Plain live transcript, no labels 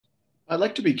I'd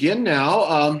like to begin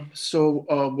now.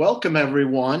 Welcome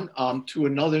everyone to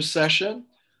another session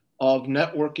of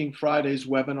Networking Fridays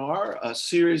webinar, a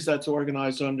series that's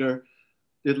organized under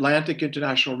the Atlantic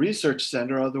International Research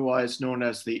Center, otherwise known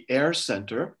as the AIR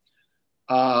Center.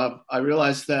 I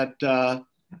realize that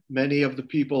many of the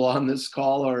people on this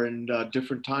call are in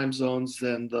different time zones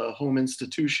than the home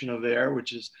institution of AIR,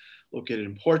 which is located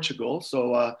in Portugal.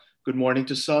 So good morning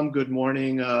to some, good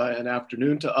morning and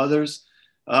afternoon to others.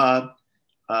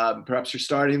 Perhaps you're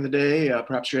starting the day,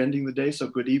 perhaps you're ending the day. So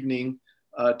good evening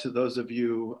to those of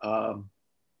you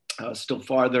still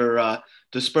farther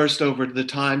dispersed over the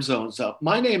time zones.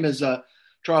 My name is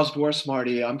Charles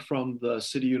Vörösmarty. I'm from the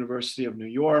City University of New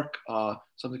York,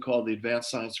 something called the Advanced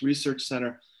Science Research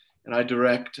Center, and I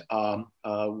direct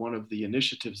one of the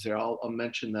initiatives there. I'll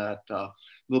mention that a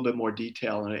little bit more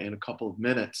detail in a couple of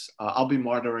minutes. I'll be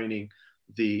moderating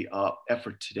the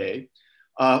effort today.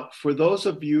 For those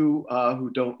of you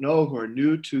who don't know, who are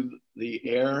new to the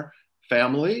AIR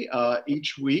family,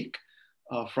 each week,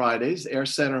 Fridays, AIR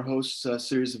Center hosts a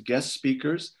series of guest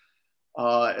speakers,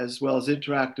 as well as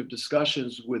interactive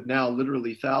discussions with now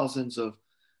literally thousands of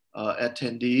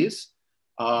attendees.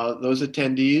 Those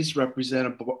attendees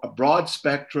represent a broad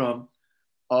spectrum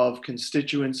of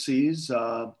constituencies,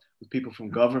 with people from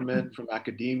government, from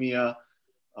academia,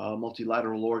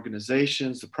 multilateral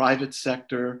organizations, the private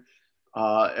sector,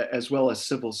 as well as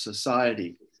civil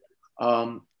society.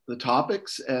 The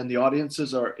topics and the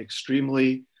audiences are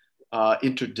extremely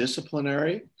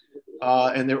interdisciplinary,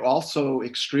 and they're also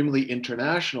extremely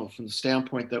international from the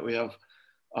standpoint that we have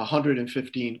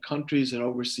 115 countries and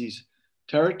overseas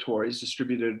territories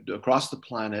distributed across the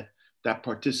planet that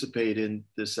participate in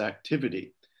this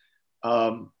activity.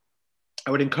 I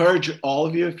would encourage all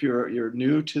of you, if you're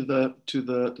new to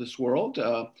this world,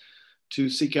 to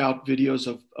seek out videos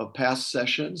of past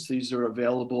sessions. These are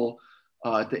available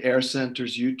at the AIR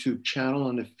Center's YouTube channel.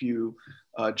 And if you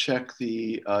check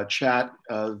the chat,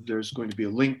 there's going to be a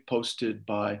link posted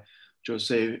by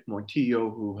Jose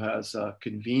Montillo, who has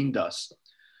convened us.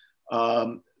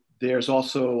 There's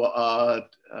also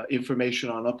information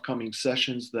on upcoming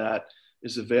sessions that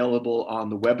is available on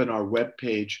the webinar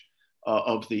webpage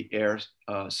of the AIR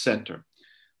Center.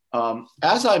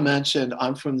 As I mentioned,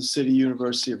 I'm from the City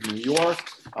University of New York,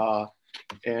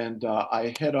 and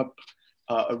I head up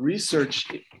a research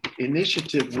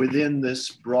initiative within this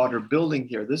broader building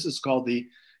here. This is called the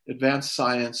Advanced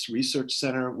Science Research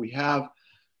Center. We have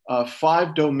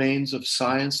 5 domains of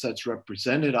science that's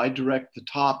represented. I direct the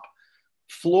top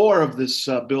floor of this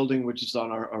building, which is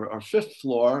on our 5th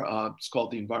floor. It's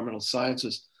called the Environmental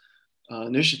Sciences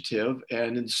Initiative.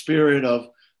 And in the spirit of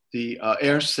the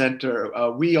AIR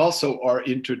Center, we also are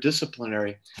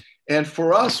interdisciplinary. And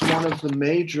for us, one of the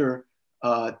major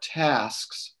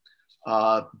tasks,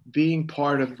 being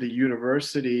part of the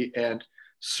university and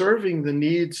serving the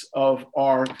needs of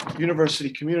our university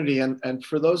community. And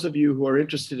for those of you who are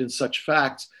interested in such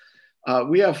facts,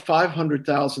 we have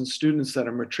 500,000 students that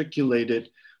are matriculated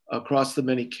across the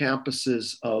many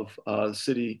campuses of the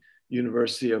City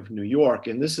University of New York.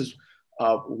 And this is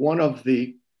one of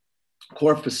the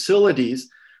core facilities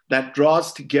that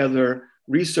draws together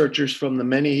researchers from the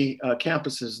many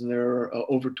campuses, and there are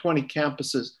over 20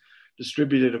 campuses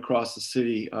distributed across the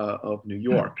city of New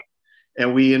York.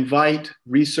 And we invite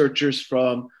researchers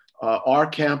from our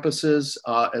campuses,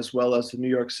 as well as the New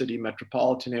York City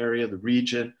metropolitan area, the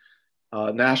region,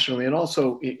 nationally, and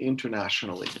also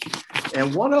internationally.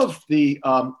 And one of the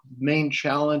main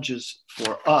challenges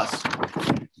for us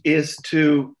is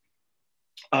to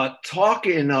talk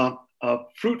in a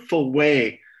fruitful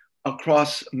way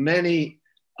across many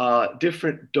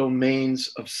different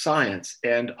domains of science.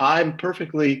 And I'm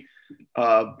perfectly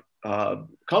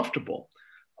comfortable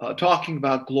talking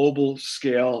about global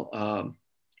scale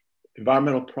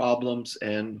environmental problems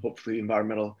and hopefully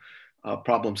environmental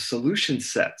problem solution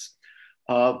sets.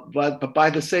 But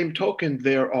by the same token,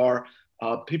 there are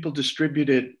people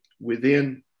distributed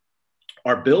within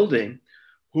our building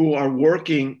who are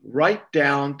working right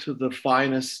down to the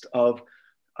finest of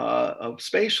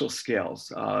spatial scales,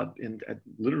 at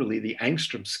literally the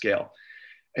angstrom scale.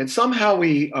 And somehow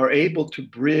we are able to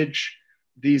bridge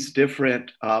these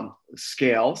different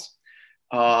scales.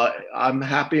 I'm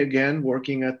happy again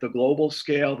working at the global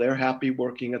scale. They're happy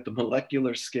working at the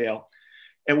molecular scale.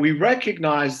 And we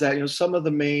recognize that some of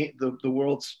the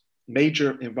world's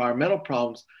major environmental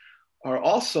problems are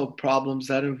also problems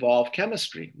that involve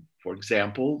chemistry. For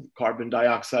example, carbon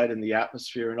dioxide in the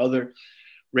atmosphere and other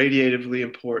radiatively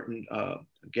important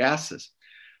gases.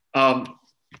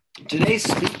 Today's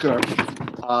speaker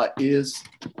is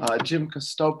Jim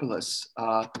Costopulos.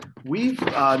 We've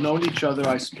known each other,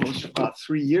 I suppose, for about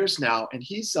 3 years now, and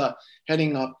he's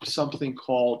heading up something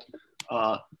called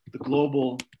the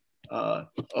Global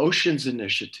Oceans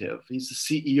Initiative. He's the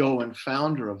CEO and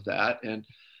founder of that. And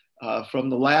from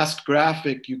the last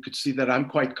graphic, you could see that I'm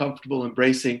quite comfortable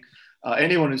embracing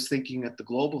anyone who's thinking at the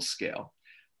global scale.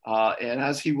 And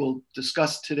as he will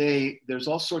discuss today, there's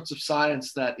all sorts of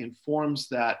science that informs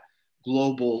that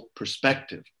global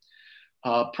perspective.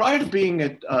 Prior to being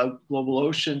at Global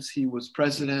Oceans, he was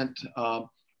president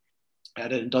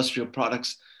at an industrial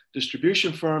products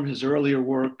distribution firm. His earlier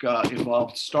work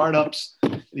involved startups.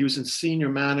 He was in senior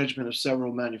management of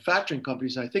several manufacturing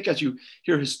companies. And I think as you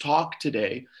hear his talk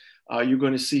today, you're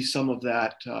going to see some of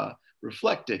that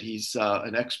reflected. He's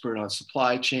an expert on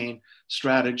supply chain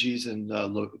strategies and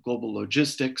global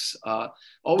logistics,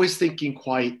 always thinking in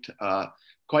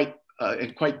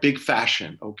quite big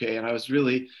fashion. Okay, and I was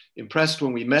really impressed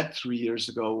when we met 3 years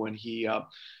ago when he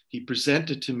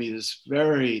presented to me this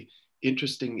very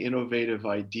interesting, innovative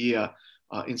idea,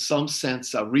 in some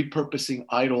sense, repurposing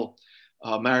idle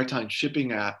maritime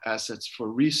shipping assets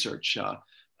for research,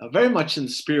 very much in the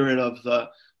spirit of the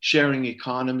sharing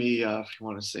economy, if you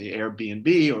want to say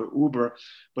Airbnb or Uber,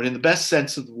 but in the best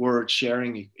sense of the word,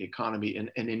 sharing economy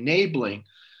and enabling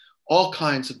all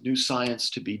kinds of new science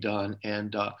to be done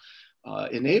and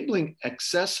enabling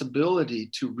accessibility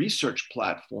to research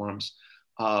platforms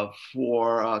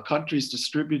for countries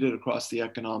distributed across the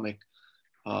economic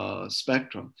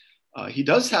spectrum. He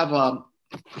does have a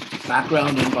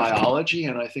background in biology,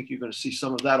 and I think you're going to see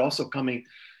some of that also coming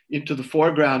into the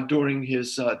foreground during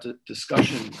his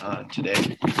discussion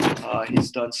today.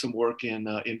 He's done some work in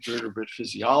invertebrate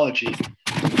physiology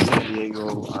at San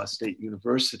Diego State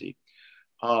University.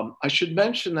 I should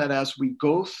mention that as we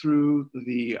go through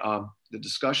the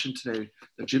discussion today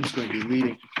that Jim's going to be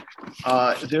leading,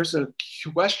 there's a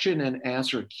question and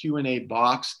answer, a Q&A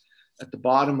box at the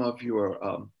bottom of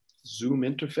your Zoom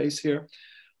interface here.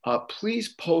 Please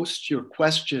post your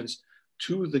questions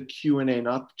to the Q&A,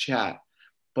 not the chat,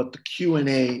 but the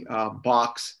Q&A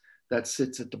box that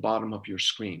sits at the bottom of your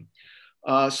screen.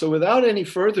 So without any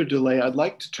further delay, I'd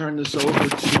like to turn this over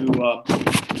to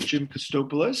Jim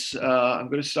Costopulos. I'm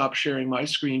going to stop sharing my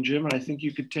screen, Jim, and I think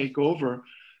you could take over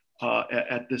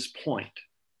at this point.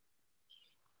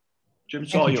 Jim,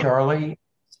 it's all yours. Thank you, Charlie.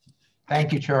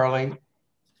 Thank you, Charlie.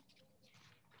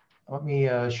 Let me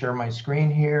share my screen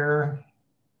here.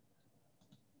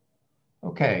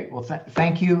 Okay, well,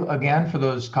 thank you again for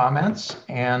those comments,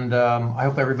 and I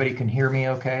hope everybody can hear me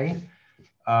okay.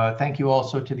 Thank you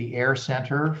also to the AIR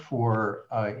Center for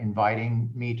inviting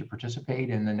me to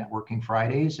participate in the Networking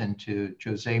Fridays, and to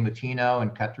Jose Matino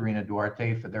and Caterina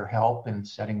Duarte for their help in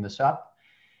setting this up.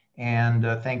 And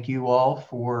thank you all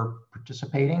for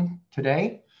participating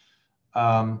today.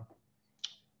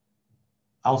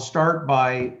 I'll start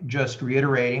by just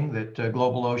reiterating that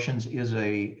Global Oceans is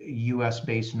a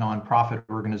US-based nonprofit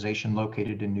organization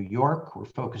located in New York. We're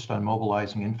focused on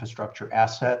mobilizing infrastructure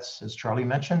assets, as Charlie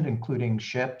mentioned, including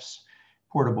ships,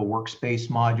 portable workspace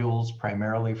modules,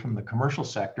 primarily from the commercial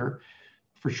sector,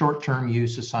 for short-term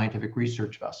use as scientific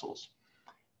research vessels.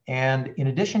 And in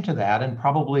addition to that, and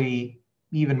probably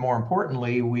even more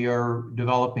importantly, we are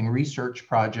developing research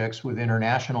projects with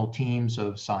international teams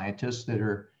of scientists that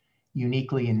are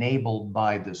uniquely enabled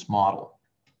by this model.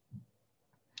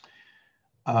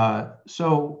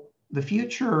 So the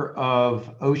future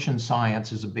of ocean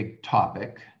science is a big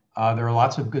topic. There are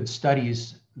lots of good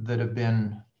studies that have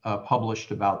been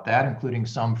published about that, including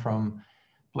some from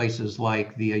places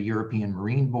like the European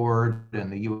Marine Board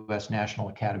and the US National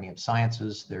Academy of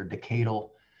Sciences. They're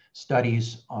decadal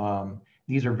studies.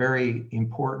 These are very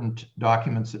important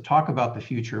documents that talk about the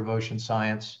future of ocean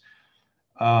science.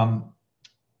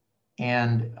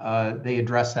 And they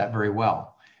address that very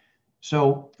well.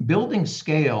 So building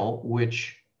scale,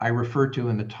 which I refer to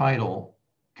in the title,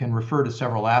 can refer to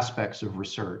several aspects of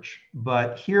research,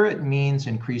 but here it means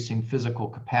increasing physical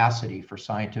capacity for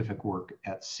scientific work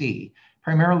at sea,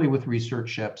 primarily with research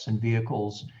ships and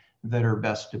vehicles that are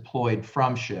best deployed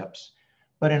from ships,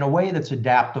 but in a way that's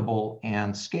adaptable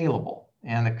and scalable,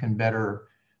 and that can better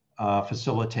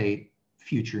facilitate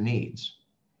future needs.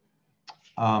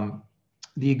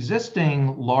 The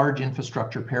existing large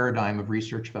infrastructure paradigm of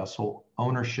research vessel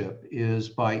ownership is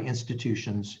by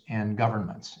institutions and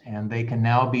governments, and they can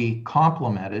now be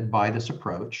complemented by this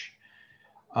approach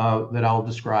that I'll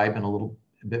describe in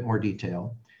a bit more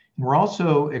detail. And we're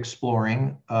also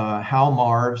exploring how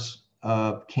MARVs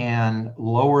can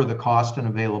lower the cost and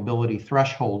availability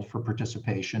threshold for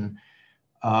participation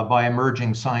by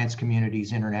emerging science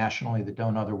communities internationally that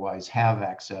don't otherwise have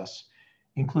access,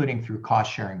 including through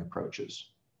cost-sharing approaches.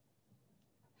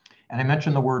 And I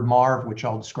mentioned the word MARV, which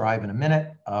I'll describe in a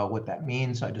minute, what that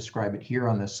means. I describe it here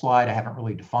on this slide. I haven't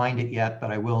really defined it yet,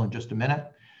 but I will in just a minute.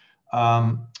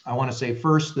 I want to say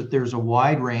first that there's a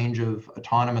wide range of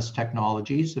autonomous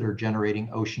technologies that are generating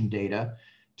ocean data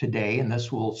today, and this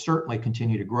will certainly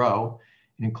continue to grow.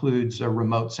 It includes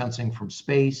remote sensing from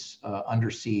space,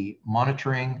 undersea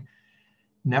monitoring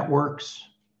networks,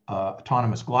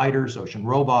 autonomous gliders, ocean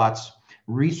robots.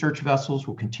 Research vessels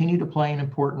will continue to play an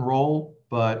important role,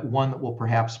 but one that will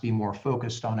perhaps be more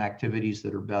focused on activities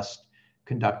that are best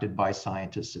conducted by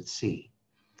scientists at sea.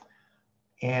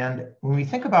 And when we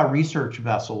think about research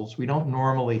vessels, we don't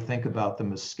normally think about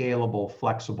them as scalable,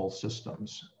 flexible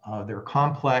systems. They're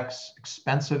complex,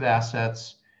 expensive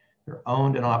assets. They're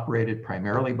owned and operated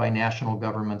primarily by national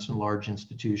governments and large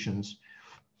institutions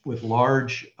with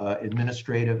large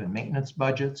administrative and maintenance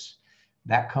budgets.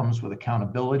 That comes with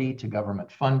accountability to government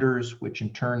funders, which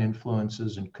in turn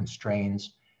influences and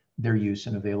constrains their use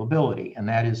and availability, and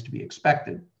that is to be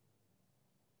expected.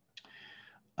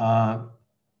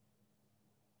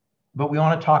 But we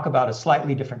want to talk about a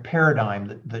slightly different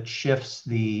paradigm that shifts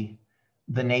the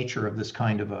nature of this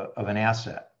kind of an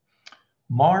asset.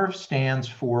 MARV stands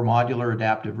for Modular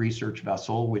Adaptive Research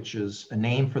Vessel, which is a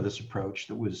name for this approach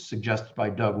that was suggested by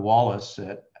Doug Wallace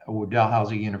at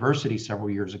Dalhousie University several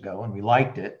years ago, and we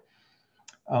liked it.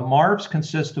 MARVs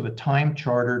consist of a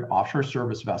time-chartered offshore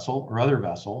service vessel or other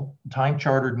vessel.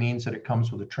 Time-chartered means that it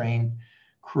comes with a trained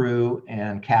crew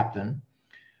and captain,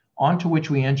 onto which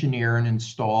we engineer and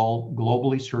install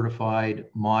globally certified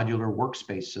modular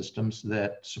workspace systems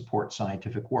that support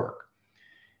scientific work.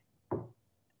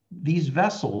 These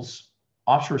vessels,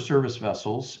 offshore service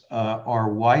vessels,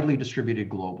 are widely distributed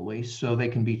globally, so they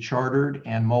can be chartered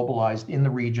and mobilized in the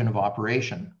region of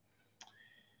operation.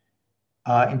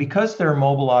 And because they're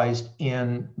mobilized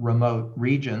in remote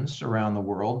regions around the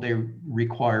world, they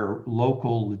require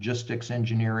local logistics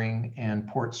engineering and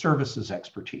port services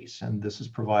expertise, and this is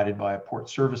provided by a port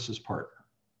services partner.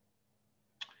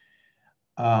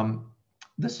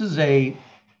 This is a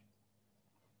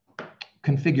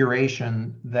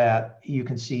configuration that you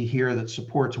can see here that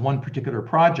supports one particular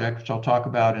project, which I'll talk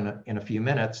about in a few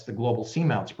minutes, the Global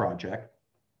Seamounts Project.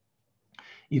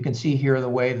 You can see here the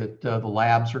way that the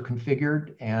labs are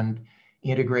configured and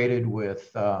integrated with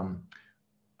an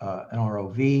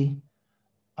ROV.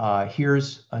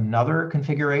 Here's another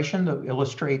configuration that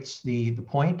illustrates the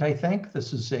point, I think.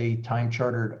 This is a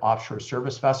time-chartered offshore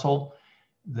service vessel.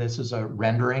 This is a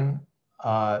rendering,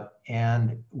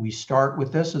 and we start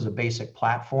with this as a basic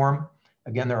platform.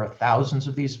 Again, there are thousands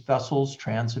of these vessels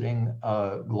transiting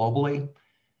globally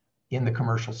in the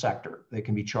commercial sector. They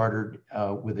can be chartered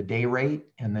with a day rate,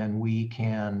 and then we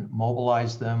can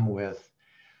mobilize them with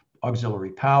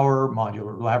auxiliary power,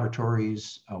 modular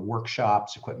laboratories,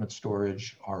 workshops, equipment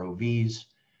storage, ROVs,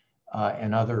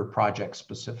 and other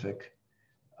project-specific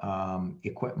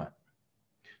equipment.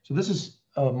 So this is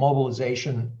a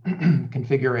mobilization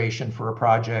configuration for a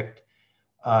project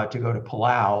to go to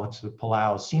Palau. It's the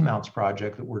Palau Seamounts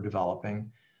project that we're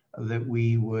developing that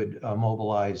we would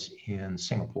mobilize in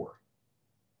Singapore.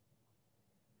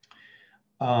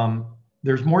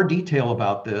 There's more detail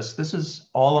about this. This is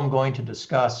all I'm going to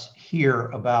discuss here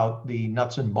about the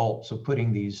nuts and bolts of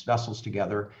putting these vessels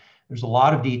together. There's a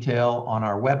lot of detail on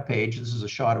our webpage. This is a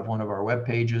shot of one of our web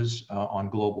pages on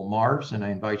global MARVs, and I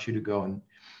invite you to go and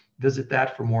visit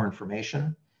that for more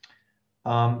information.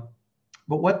 But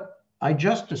what I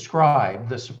just described,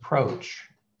 this approach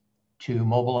to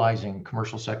mobilizing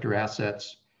commercial sector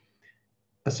assets,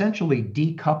 essentially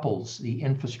decouples the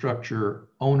infrastructure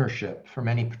ownership from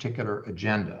any particular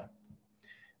agenda.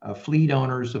 Fleet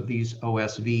owners of these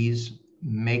OSVs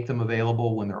make them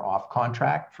available when they're off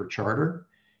contract for charter,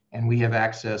 and we have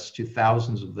access to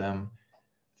thousands of them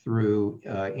through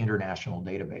international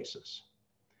databases.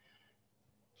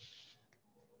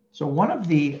 So one of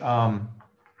the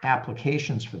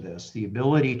applications for this, the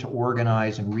ability to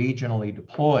organize and regionally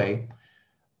deploy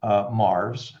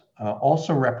MARVs,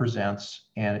 also represents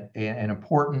an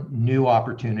important new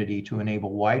opportunity to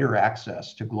enable wider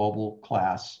access to global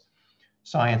class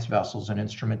science vessels and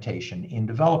instrumentation in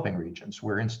developing regions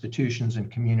where institutions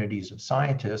and communities of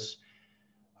scientists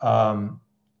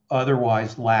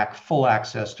otherwise lack full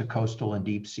access to coastal and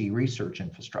deep sea research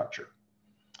infrastructure.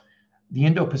 The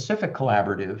Indo-Pacific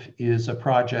Collaborative is a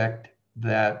project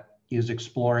that is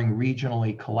exploring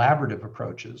regionally collaborative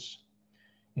approaches,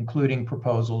 including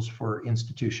proposals for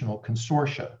institutional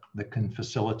consortia that can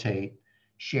facilitate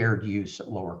shared use at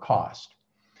lower cost.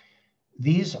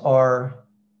 These are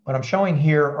What I'm showing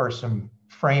here are some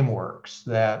frameworks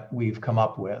that we've come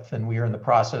up with, and we are in the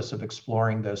process of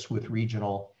exploring this with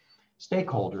regional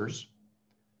stakeholders.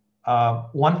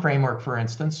 One framework, for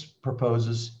instance,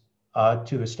 proposes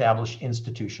to establish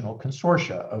institutional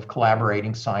consortia of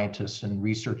collaborating scientists and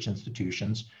research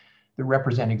institutions that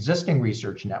represent existing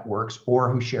research networks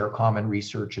or who share common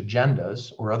research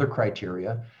agendas or other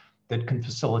criteria that can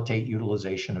facilitate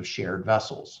utilization of shared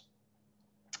vessels.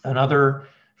 Another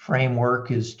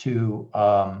framework is to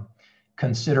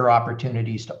consider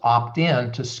opportunities to opt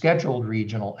in to scheduled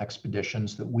regional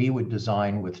expeditions that we would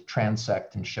design with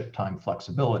transect and ship time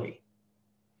flexibility.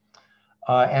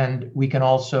 And we can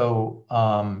also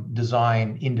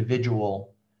design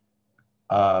individual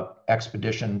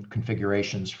expedition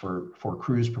configurations for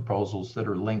cruise proposals that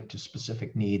are linked to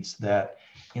specific needs that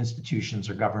institutions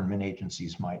or government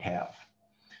agencies might have.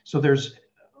 So there's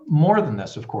more than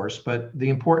this, of course, but the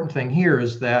important thing here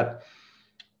is that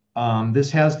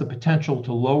this has the potential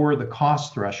to lower the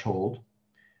cost threshold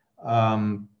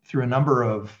through a number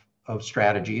of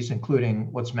strategies,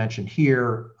 including what's mentioned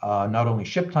here, not only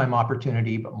ship time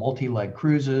opportunity, but multi-leg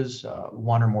cruises,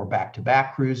 one or more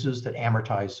back-to-back cruises that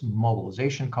amortize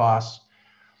mobilization costs.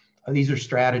 These are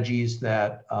strategies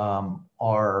that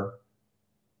are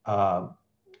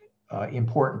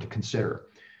important to consider.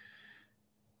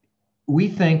 We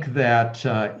think that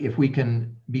if we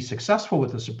can be successful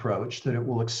with this approach, that it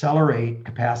will accelerate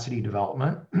capacity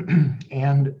development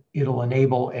and it'll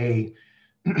enable a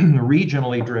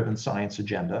regionally driven science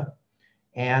agenda,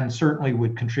 and certainly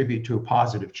would contribute to a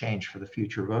positive change for the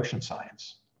future of ocean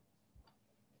science.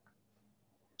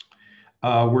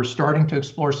 We're starting to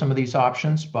explore some of these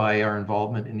options by our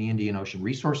involvement in the Indian Ocean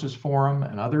Resources Forum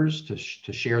and others to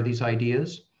share these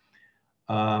ideas.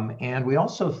 And we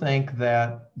also think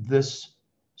that this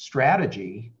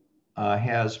strategy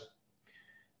has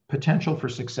potential for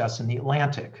success in the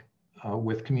Atlantic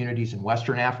with communities in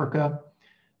Western Africa.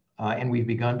 And we've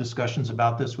begun discussions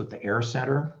about this with the Air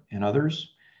Center and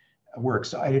others. We're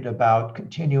excited about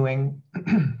continuing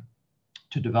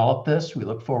to develop this. We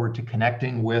look forward to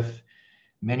connecting with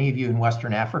many of you in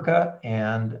Western Africa.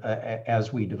 And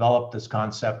as we develop this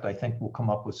concept, I think we'll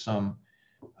come up with some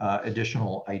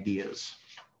additional ideas.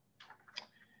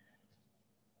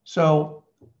 So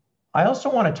I also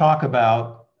want to talk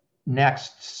about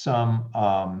next some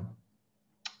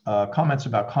comments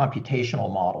about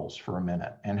computational models for a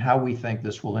minute and how we think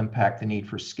this will impact the need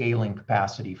for scaling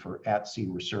capacity for at-sea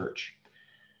research.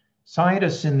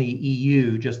 Scientists in the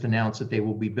EU just announced that they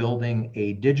will be building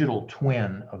a digital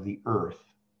twin of the Earth.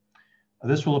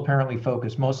 This will apparently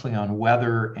focus mostly on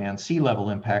weather and sea level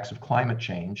impacts of climate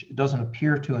change. It doesn't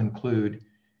appear to include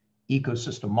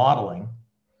ecosystem modeling,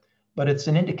 but it's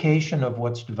an indication of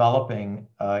what's developing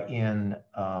in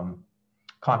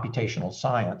computational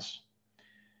science.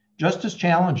 Just as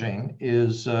challenging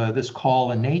is this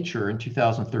call in Nature in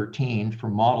 2013 for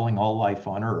modeling all life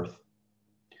on Earth.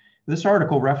 This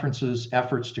article references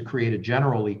efforts to create a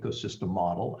general ecosystem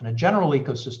model, and a general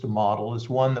ecosystem model is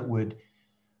one that would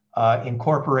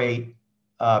incorporate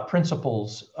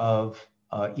principles of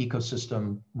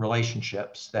ecosystem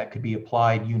relationships that could be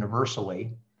applied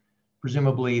universally,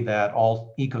 presumably that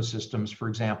all ecosystems, for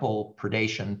example,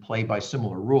 predation, play by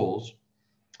similar rules.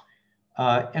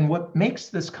 And what makes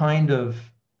this kind of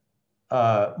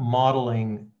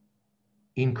modeling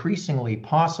increasingly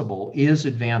possible is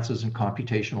advances in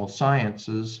computational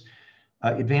sciences,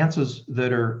 advances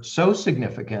that are so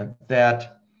significant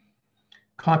that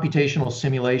computational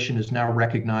simulation is now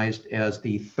recognized as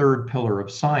the third pillar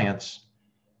of science,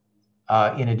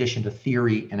 in addition to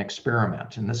theory and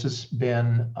experiment. And this has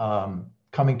been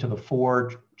coming to the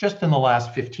fore just in the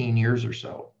last 15 years or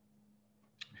so.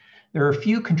 There are a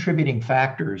few contributing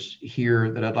factors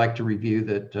here that I'd like to review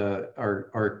that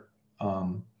are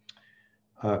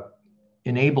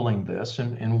enabling this,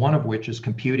 and one of which is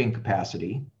computing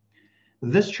capacity.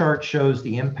 This chart shows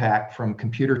the impact from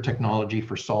computer technology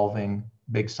for solving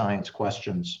big science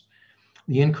questions.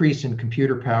 The increase in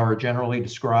computer power, generally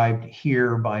described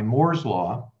here by Moore's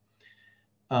law,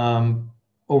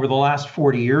 over the last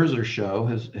 40 years or so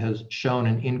has shown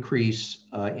an increase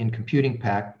in computing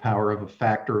power of a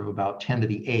factor of about 10 to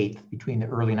the 8th between the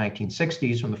early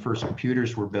 1960s, when the first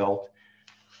computers were built,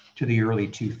 to the early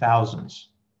 2000s.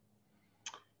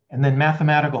 And then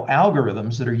mathematical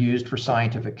algorithms that are used for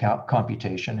scientific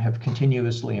computation have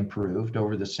continuously improved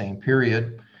over the same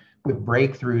period, with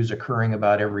breakthroughs occurring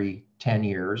about every 10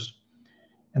 years.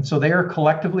 And so they are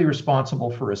collectively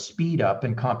responsible for a speed up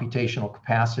in computational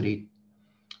capacity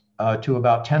to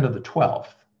about 10 to the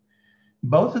 12th.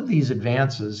 Both of these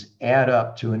advances add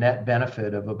up to a net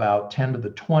benefit of about 10 to the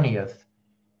 20th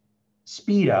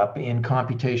speed up in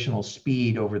computational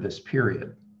speed over this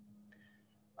period,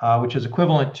 which is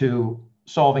equivalent to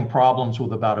solving problems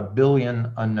with about 1 billion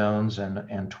unknowns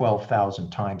and 12,000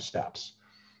 time steps.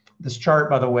 This chart,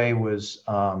 by the way, was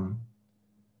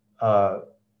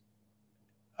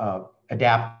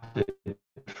adapted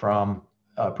from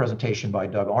a presentation by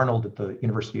Doug Arnold at the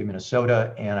University of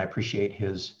Minnesota, and I appreciate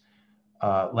his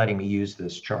letting me use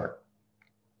this chart.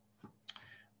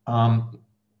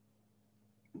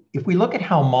 If we look at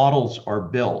how models are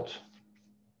built,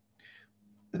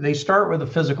 they start with a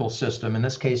physical system, in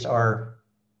this case, our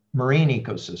marine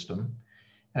ecosystem.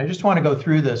 And I just want to go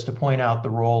through this to point out the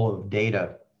role of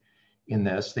data in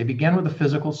this. They begin with a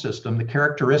physical system, the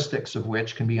characteristics of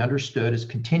which can be understood as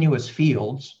continuous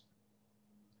fields,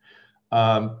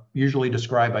 usually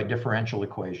described by differential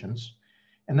equations.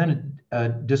 And then a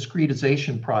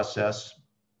discretization process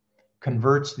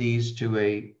converts these to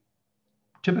a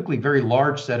typically very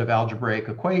large set of algebraic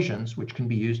equations, which can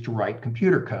be used to write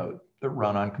computer code that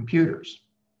run on computers.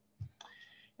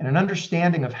 And an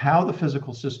understanding of how the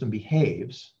physical system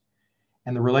behaves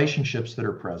and the relationships that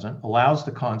are present allows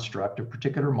the construct of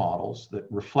particular models that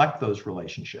reflect those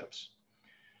relationships.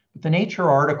 But the Nature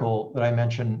article that I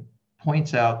mentioned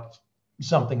points out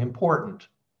something important.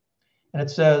 And it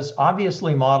says,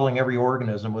 obviously modeling every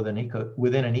organism within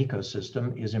an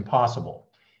ecosystem is impossible.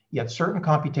 Yet certain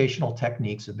computational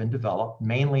techniques have been developed,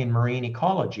 mainly in marine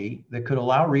ecology, that could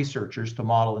allow researchers to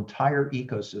model entire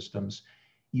ecosystems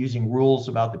using rules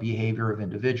about the behavior of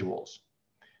individuals.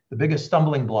 The biggest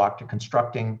stumbling block to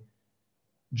constructing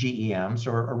GEMs,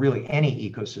 or really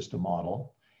any ecosystem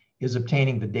model, is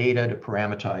obtaining the data to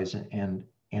parameterize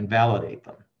and validate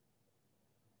them.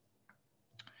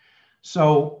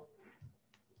 So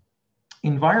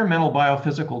environmental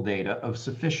biophysical data of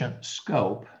sufficient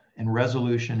scope and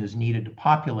resolution is needed to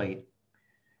populate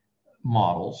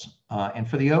models. And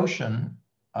for the ocean,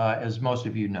 as most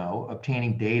of you know,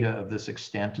 obtaining data of this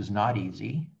extent is not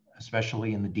easy,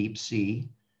 especially in the deep sea,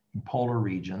 in polar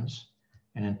regions,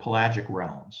 and in pelagic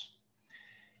realms.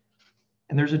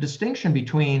 And there's a distinction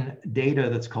between data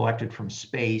that's collected from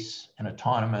space and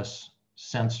autonomous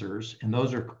sensors, and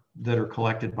those that are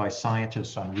collected by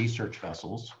scientists on research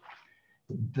vessels.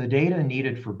 The data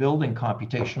needed for building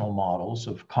computational models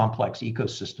of complex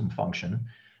ecosystem function,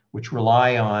 which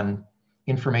rely on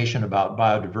information about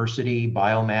biodiversity,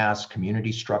 biomass,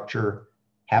 community structure,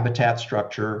 habitat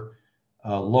structure,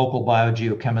 local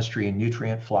biogeochemistry and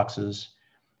nutrient fluxes,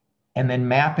 and then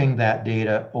mapping that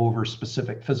data over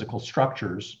specific physical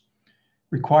structures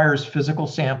requires physical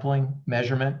sampling,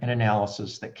 measurement, and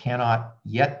analysis that cannot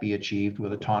yet be achieved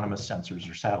with autonomous sensors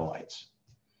or satellites.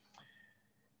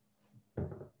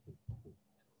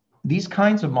 These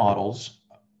kinds of models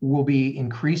will be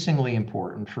increasingly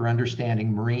important for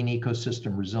understanding marine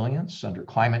ecosystem resilience under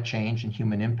climate change and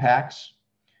human impacts,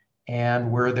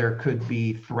 and where there could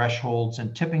be thresholds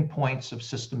and tipping points of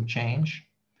system change.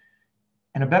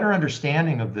 And a better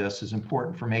understanding of this is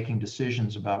important for making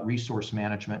decisions about resource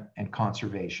management and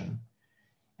conservation,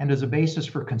 and as a basis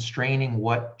for constraining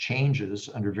what changes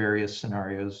under various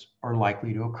scenarios are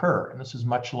likely to occur. And this is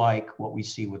much like what we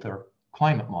see with our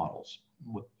climate models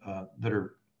that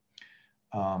are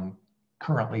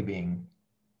currently being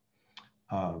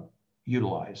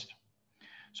utilized.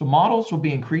 So models will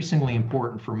be increasingly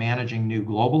important for managing new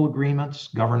global agreements,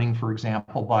 governing, for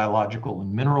example, biological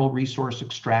and mineral resource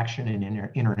extraction in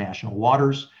international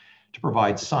waters, to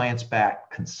provide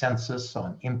science-backed consensus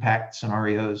on impact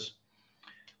scenarios.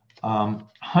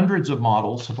 Hundreds of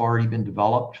models have already been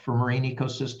developed for marine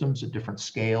ecosystems at different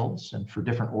scales and for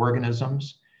different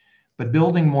organisms, but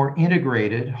building more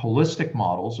integrated, holistic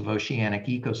models of oceanic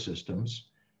ecosystems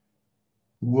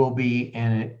will be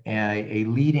a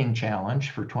leading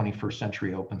challenge for 21st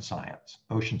century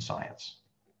ocean science.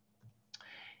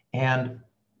 And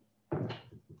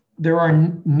there are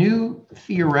new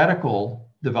theoretical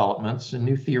developments and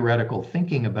new theoretical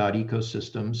thinking about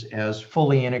ecosystems as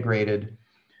fully integrated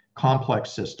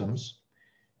complex systems,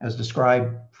 as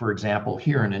described, for example,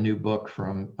 here in a new book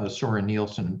from Soren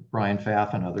Nielsen, Brian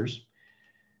Pfaff, and others,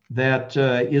 that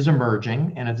is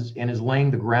emerging and is laying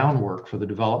the groundwork for the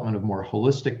development of more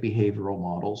holistic behavioral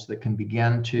models that can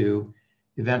begin to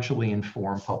eventually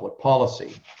inform public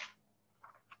policy.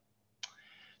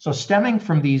 So stemming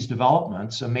from these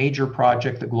developments, a major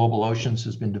project that Global Oceans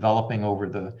has been developing over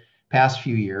the past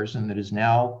few years and that is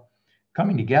now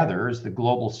coming together is the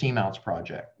Global Seamounts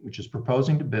Project, which is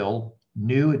proposing to build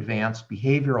new advanced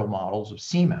behavioral models of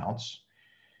seamounts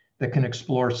that can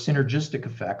explore synergistic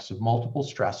effects of multiple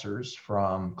stressors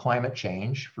from climate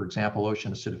change, for example,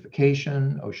 ocean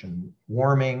acidification, ocean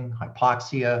warming,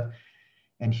 hypoxia,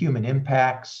 and human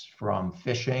impacts from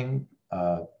fishing,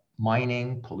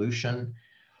 mining, pollution,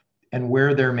 and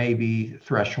where there may be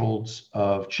thresholds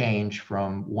of change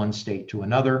from one state to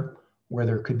another, where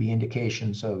there could be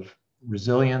indications of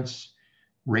resilience,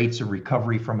 rates of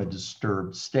recovery from a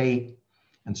disturbed state,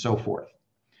 and so forth.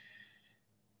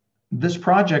 This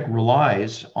project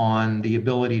relies on the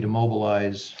ability to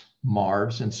mobilize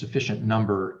MARVs in sufficient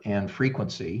number and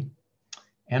frequency.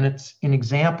 And it's an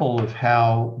example of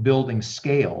how building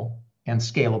scale and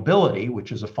scalability,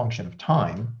 which is a function of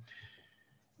time,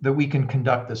 that we can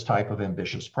conduct this type of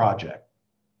ambitious project.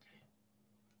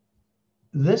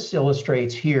 This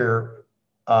illustrates here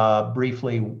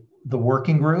briefly the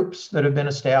working groups that have been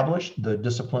established, the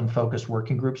discipline-focused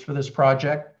working groups for this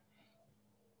project.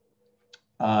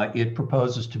 It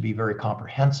proposes to be very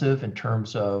comprehensive in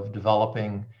terms of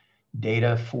developing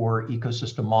data for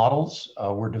ecosystem models.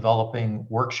 We're developing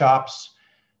workshops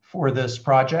for this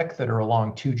project that are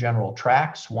along two general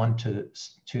tracks, one to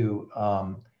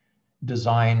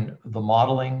design the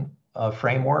modeling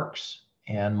frameworks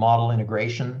and model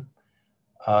integration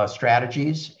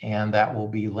strategies, and that will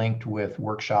be linked with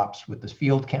workshops with this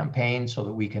field campaign so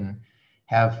that we can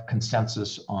have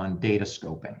consensus on data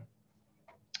scoping.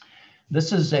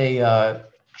 This is a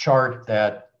chart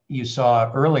that you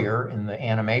saw earlier in the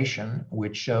animation,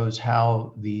 which shows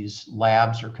how these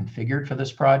labs are configured for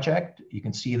this project. You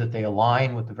can see that they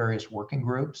align with the various working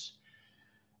groups,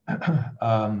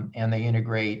 and they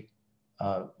integrate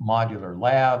modular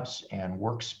labs and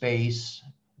workspace,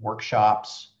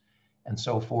 workshops, and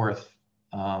so forth.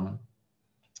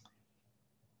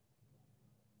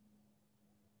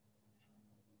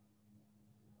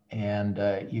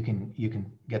 You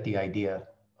can get the idea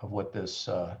of what this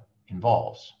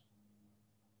involves.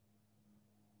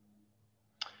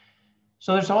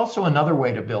 So there's also another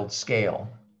way to build scale,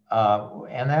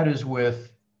 and that is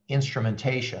with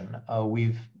instrumentation.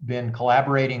 We've been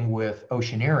collaborating with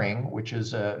Oceaneering, which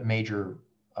is a major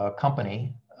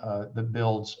company that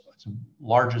builds, it's the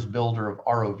largest builder of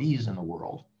ROVs in the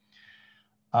world.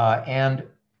 And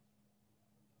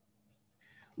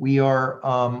we are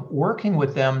working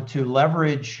with them to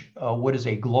leverage what is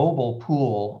a global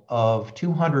pool of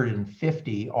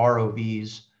 250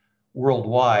 ROVs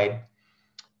worldwide,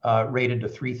 rated to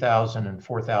 3,000 and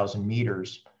 4,000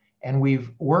 meters. And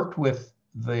we've worked with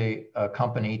the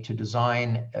company to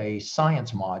design a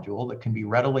science module that can be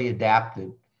readily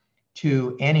adapted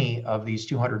to any of these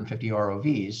 250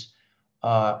 ROVs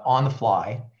on the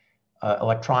fly,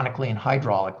 electronically and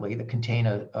hydraulically, that contain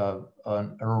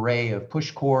an array of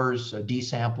push cores,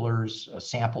 desamplers,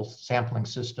 sampling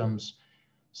systems,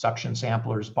 suction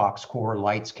samplers, box core,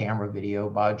 lights, camera, video,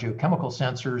 biogeochemical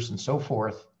sensors, and so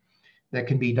forth, that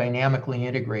can be dynamically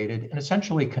integrated and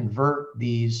essentially convert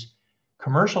these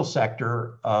commercial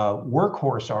sector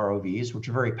workhorse ROVs, which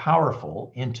are very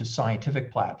powerful, into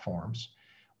scientific platforms.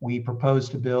 We propose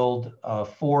to build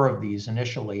 4 of these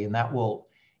initially, and that will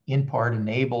in part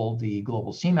enable the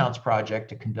Global Seamounts Project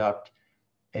to conduct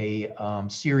a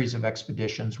series of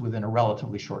expeditions within a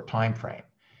relatively short time frame.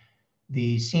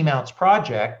 The Seamounts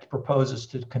Project proposes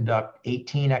to conduct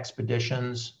 18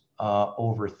 expeditions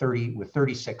with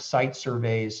 36 site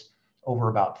surveys over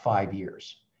about 5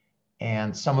 years.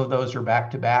 And some of those are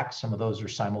back-to-back, some of those are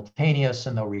simultaneous,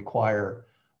 and they'll require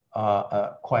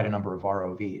quite a number of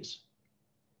ROVs.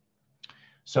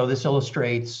 So this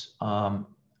illustrates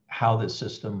how this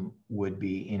system would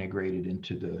be integrated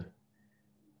into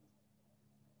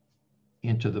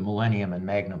the Millennium and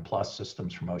Magnum Plus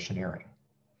systems from Oceaneering.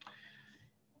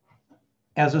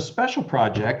 As a special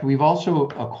project, we've also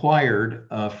acquired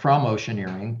from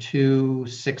Oceaneering 2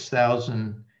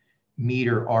 6,000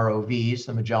 meter ROVs,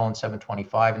 the Magellan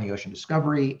 725 and the Ocean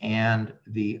Discovery, and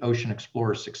the Ocean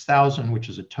Explorer 6000, which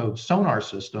is a towed sonar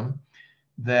system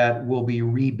that will be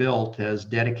rebuilt as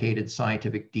dedicated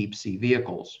scientific deep sea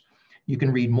vehicles. You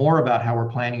can read more about how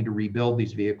we're planning to rebuild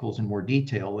these vehicles in more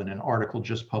detail in an article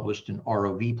just published in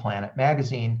ROV Planet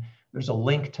magazine. There's a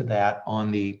link to that on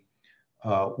the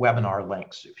webinar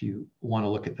links if you want to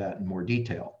look at that in more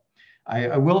detail.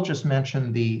 I will just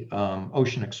mention the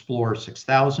Ocean Explorer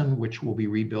 6000, which will be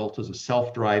rebuilt as a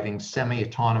self-driving,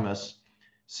 semi-autonomous,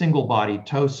 single-bodied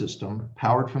tow system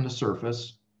powered from the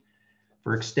surface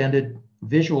for extended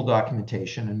visual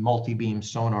documentation and multi-beam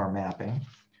sonar mapping.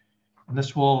 And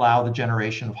this will allow the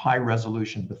generation of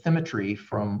high-resolution bathymetry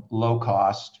from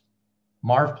low-cost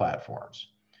MARV platforms.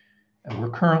 And we're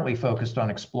currently focused on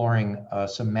exploring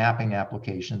some mapping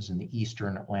applications in the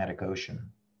Eastern Atlantic Ocean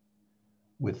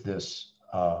with this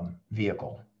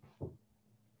vehicle.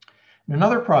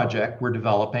 Another project we're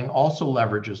developing also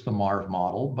leverages the MARV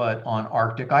model, but on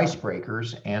Arctic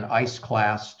icebreakers and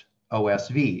ice-classed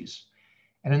OSVs.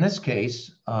 And in this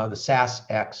case, the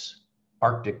SAS-X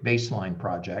Arctic Baseline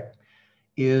Project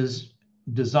is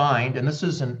designed, and this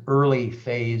is an early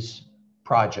phase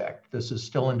project. This is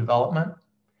still in development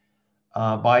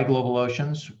by Global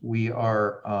Oceans. We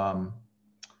are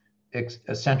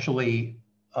essentially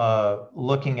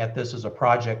looking at this as a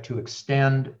project to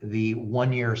extend the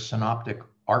one-year synoptic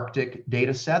Arctic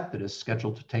data set that is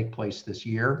scheduled to take place this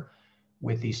year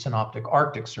with the Synoptic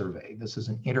Arctic Survey. This is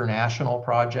an international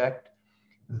project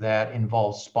that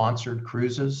involves sponsored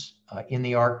cruises in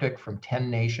the Arctic from 10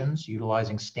 nations,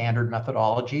 utilizing standard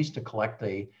methodologies to collect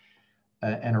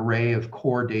an array of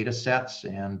core data sets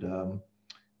and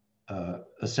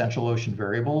essential ocean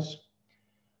variables.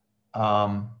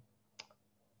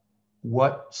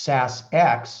 What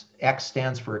SAS-X, X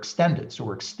stands for extended, so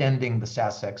we're extending the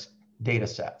SAS-X data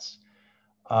sets.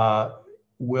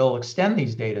 We'll extend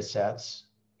these data sets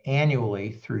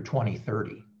annually through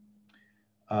 2030.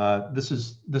 This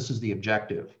is the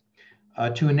objective.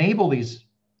 To enable these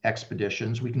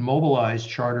expeditions, we can mobilize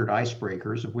chartered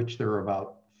icebreakers, of which there are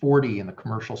about 40 in the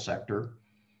commercial sector.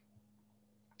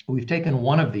 We've taken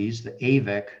one of these, the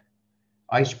AVIC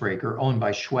icebreaker, owned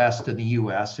by Schwest in the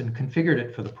US, and configured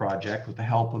it for the project with the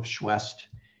help of Schwest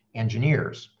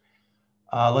engineers.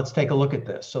 Let's take a look at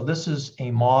this. So this is a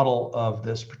model of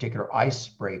this particular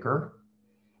icebreaker.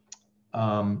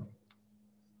 And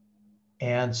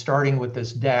starting with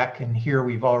this deck, and here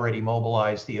we've already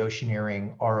mobilized the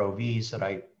oceaneering ROVs that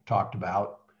I talked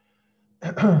about.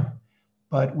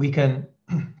 But we can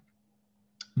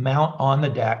mount on the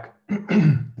deck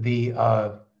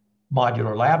the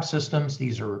modular lab systems.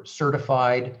 These are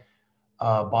certified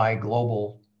by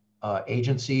global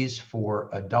agencies for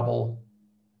a double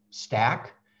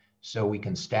stack. So we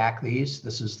can stack these.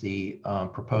 This is the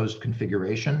proposed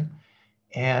configuration.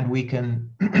 And we can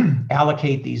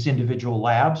allocate these individual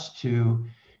labs to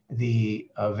the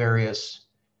various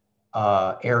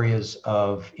areas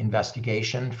of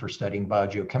investigation for studying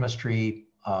biogeochemistry,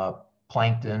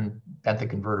 plankton,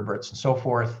 benthic invertebrates, and so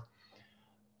forth,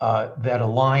 that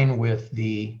align with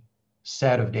the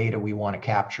set of data we want to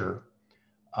capture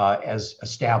as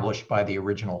established by the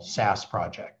original SAS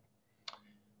project.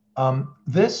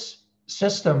 This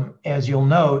system, as you'll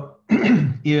note,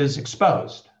 is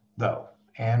exposed, though.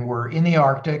 And we're in the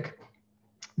Arctic.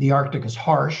 The Arctic is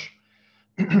harsh.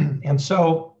 And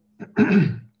so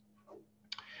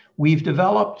we've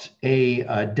developed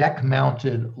a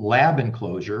deck-mounted lab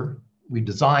enclosure. We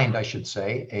designed, I should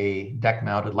say, a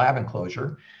deck-mounted lab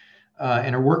enclosure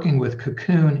and are working with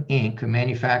Cocoon Inc., a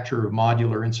manufacturer of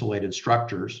modular insulated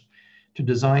structures, to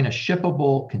design a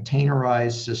shippable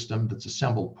containerized system that's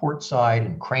assembled portside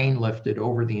and crane lifted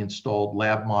over the installed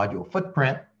lab module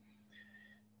footprint,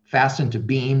 fastened to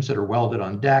beams that are welded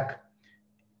on deck.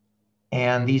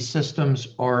 And these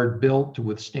systems are built to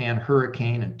withstand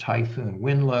hurricane and typhoon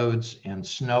wind loads and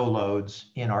snow loads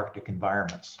in Arctic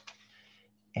environments.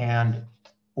 And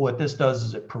what this does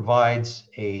is it provides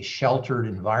a sheltered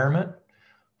environment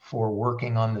for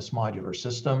working on this modular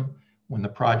system. When the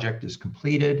project is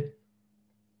completed,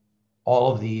 all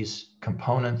of these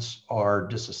components are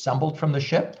disassembled from the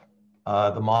ship.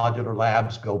 The modular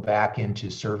labs go back into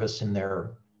service in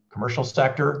their commercial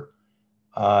sector.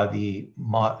 The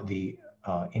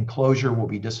enclosure will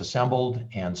be disassembled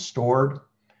and stored.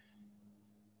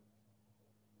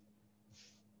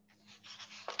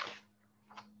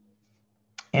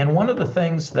 And one of the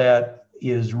things that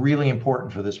is really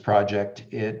important for this project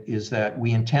is that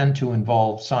we intend to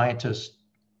involve scientists,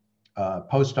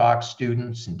 postdocs,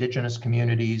 students, indigenous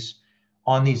communities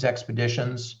on these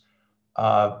expeditions.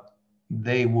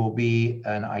 They will be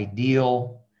an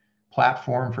ideal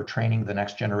platform for training the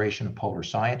next generation of polar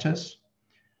scientists.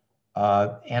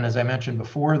 And as I mentioned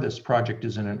before, this project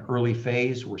is in an early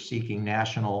phase. We're seeking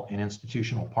national and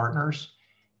institutional partners.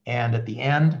 And at the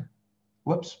end,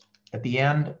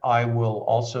 I will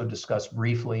also discuss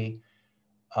briefly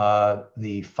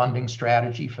the funding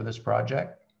strategy for this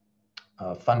project.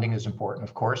 Funding is important,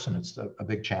 of course, and it's a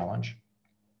big challenge.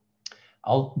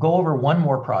 I'll go over one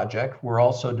more project. We're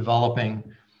also developing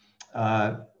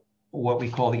what we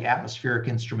call the Atmospheric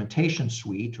Instrumentation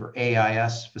Suite, or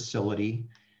AIS facility,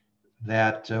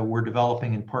 that we're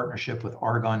developing in partnership with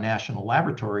Argonne National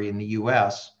Laboratory in the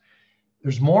US.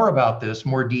 There's more about this,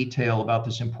 more detail about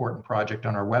this important project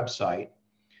on our website,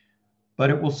 but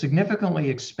it will significantly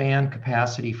expand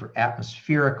capacity for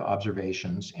atmospheric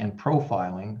observations and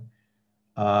profiling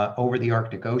over the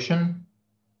Arctic Ocean,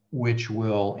 which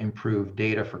will improve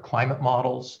data for climate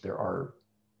models. There are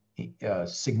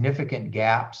significant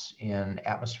gaps in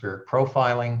atmospheric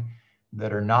profiling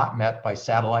that are not met by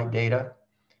satellite data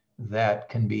that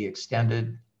can be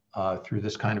extended through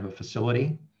this kind of a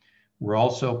facility. We're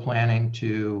also planning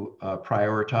to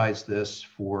prioritize this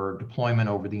for deployment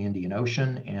over the Indian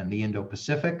Ocean and the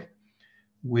Indo-Pacific,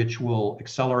 which will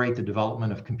accelerate the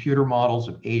development of computer models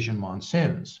of Asian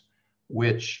monsoons,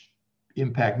 which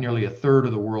impact nearly 1/3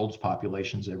 of the world's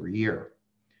populations every year.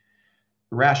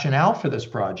 The rationale for this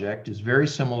project is very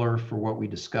similar for what we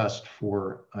discussed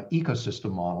for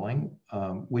ecosystem modeling,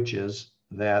 which is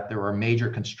that there are major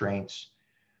constraints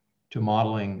to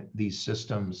modeling these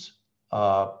systems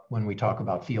when we talk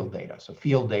about field data. So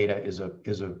field data is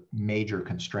a major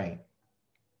constraint.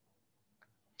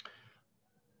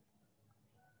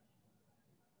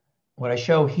 What I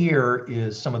show here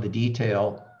is some of the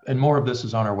detail, and more of this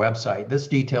is on our website. This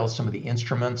details some of the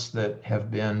instruments that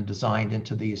have been designed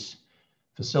into these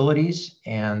facilities,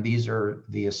 and these are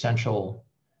the essential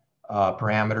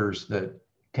parameters that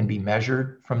can be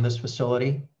measured from this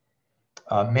facility.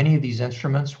 Many of these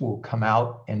instruments will come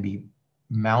out and be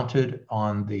mounted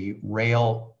on the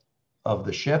rail of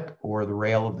the ship or the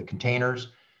rail of the containers.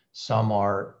 Some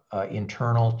are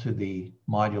internal to the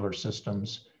modular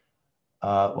systems,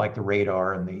 like the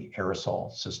radar and the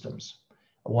aerosol systems.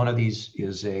 One of these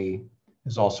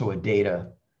is also a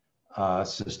data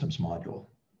systems module.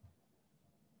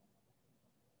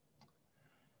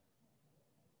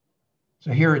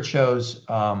 So here it shows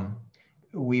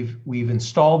we've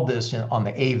installed this on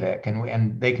the AVIC,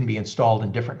 and they can be installed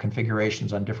in different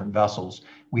configurations on different vessels.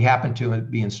 We happen to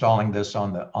be installing this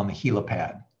on the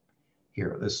helipad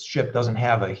here. This ship doesn't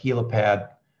have a helipad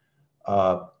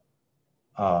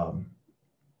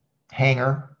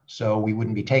hangar, so we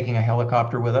wouldn't be taking a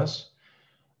helicopter with us.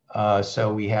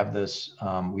 So we have this,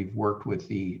 we've worked with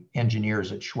the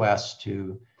engineers at Schwess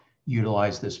to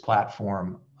utilize this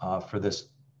platform for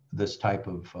this type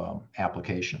of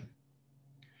application.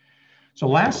 So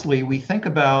lastly, we think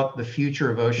about the future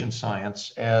of ocean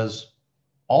science as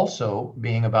also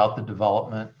being about the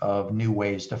development of new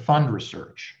ways to fund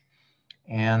research.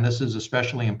 And this is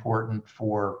especially important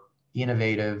for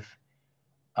innovative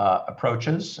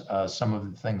approaches. Some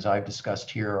of the things I've discussed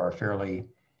here are fairly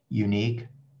unique.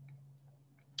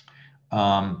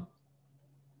 And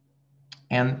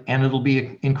it'll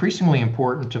be increasingly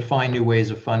important to find new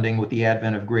ways of funding with the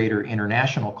advent of greater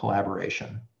international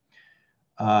collaboration.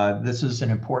 This is an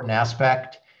important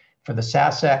aspect. For the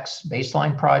SASX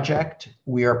baseline project,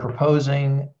 we are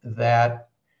proposing that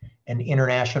an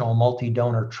international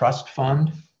multi-donor trust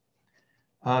fund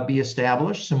be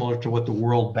established, similar to what the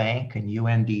World Bank and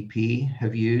UNDP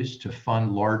have used to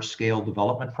fund large-scale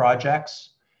development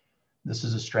projects. This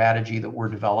is a strategy that we're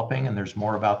developing, and there's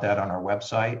more about that on our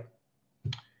website.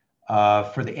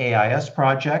 For the AIS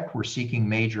project, we're seeking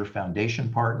major foundation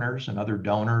partners and other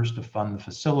donors to fund the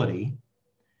facility.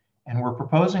 And we're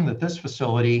proposing that this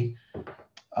facility,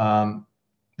 that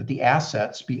the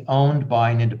assets be owned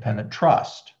by an independent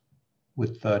trust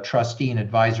with trustee and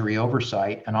advisory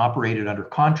oversight and operated under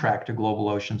contract to Global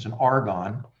Oceans and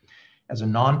Argonne as a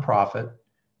nonprofit,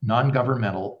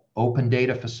 non-governmental, open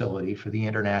data facility for the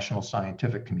international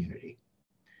scientific community.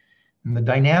 And the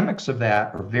dynamics of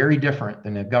that are very different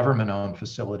than a government-owned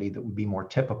facility that would be more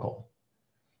typical.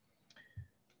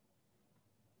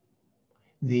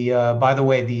 By the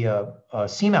way, the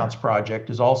Seamounts project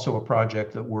is also a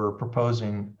project that we're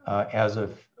proposing as a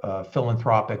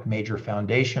philanthropic major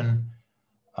foundation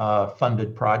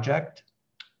funded project.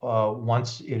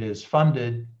 Once it is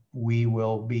funded, we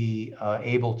will be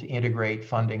able to integrate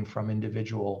funding from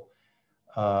individual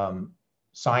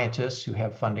scientists who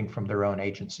have funding from their own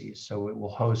agencies. So it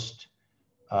will host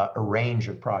a range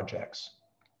of projects.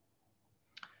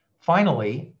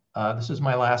 Finally, this is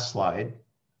my last slide.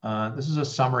 This is a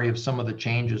summary of some of the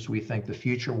changes we think the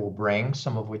future will bring,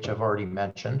 some of which I've already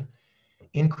mentioned.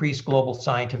 Increased global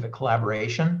scientific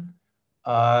collaboration.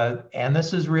 And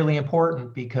this is really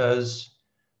important because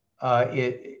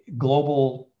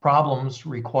global problems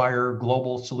require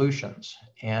global solutions,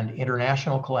 and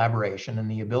international collaboration and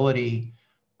the ability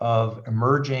of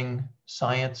emerging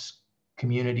science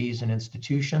communities and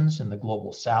institutions in the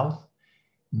global South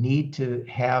need to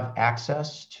have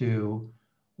access to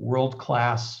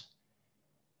world-class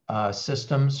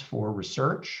systems for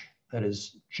research. That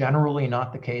is generally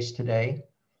not the case today,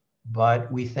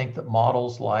 but we think that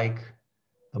models like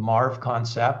the MARV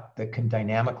concept that can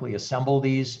dynamically assemble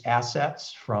these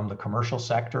assets from the commercial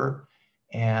sector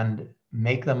and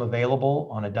make them available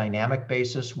on a dynamic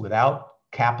basis without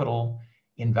capital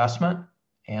investment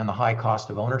and the high cost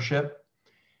of ownership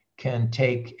can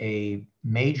take a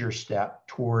major step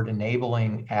toward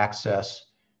enabling access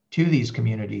to these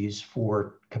communities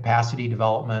for capacity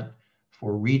development,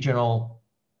 for regional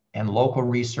and local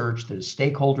research that is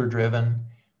stakeholder driven,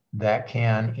 that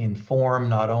can inform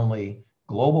not only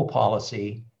global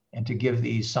policy and to give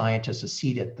these scientists a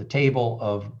seat at the table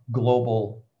of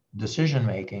global decision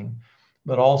making,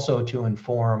 but also to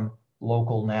inform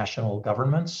local national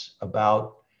governments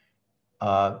about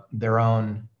their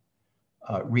own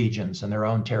regions and their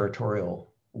own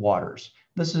territorial waters.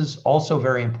 This is also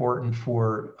very important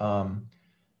for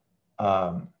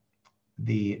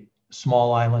the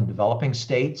small island developing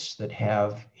states that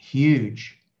have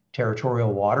huge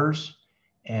territorial waters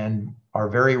and are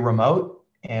very remote,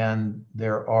 and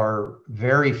there are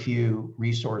very few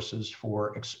resources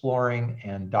for exploring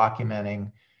and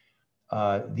documenting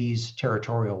these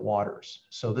territorial waters.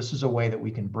 So this is a way that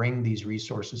we can bring these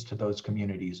resources to those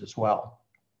communities as well.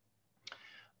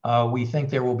 We think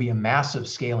there will be a massive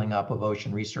scaling up of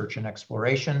ocean research and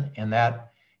exploration, and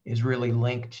that is really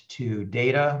linked to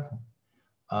data.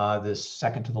 This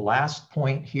second to the last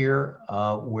point here,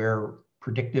 where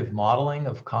predictive modeling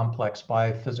of complex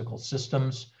biophysical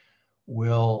systems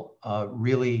will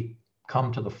really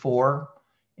come to the fore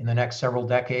in the next several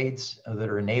decades that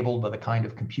are enabled by the kind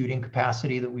of computing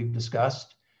capacity that we've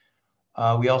discussed.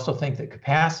 We also think that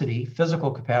capacity,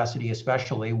 physical capacity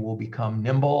especially, will become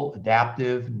nimble,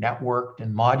 adaptive, networked,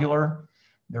 and modular.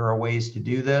 There are ways to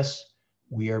do this.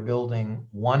 We are building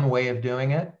one way of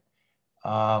doing it.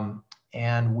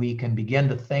 And we can begin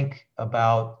to think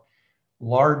about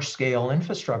large-scale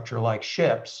infrastructure like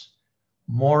ships,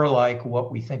 more like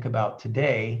what we think about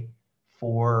today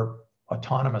for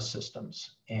autonomous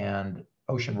systems and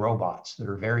ocean robots that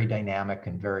are very dynamic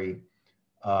and very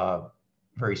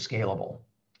scalable.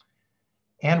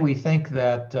 And we think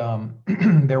that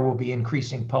there will be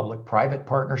increasing public-private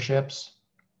partnerships.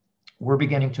 We're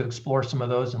beginning to explore some of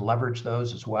those and leverage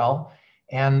those as well.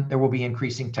 And there will be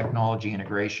increasing technology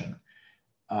integration.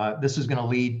 This is going to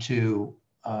lead to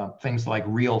things like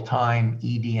real-time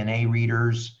eDNA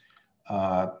readers,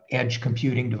 edge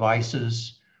computing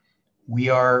devices. We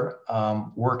are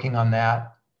working on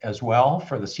that as well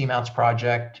for the Seamounts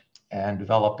project and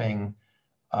developing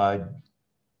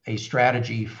a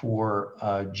strategy for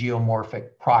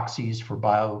geomorphic proxies for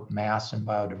biomass and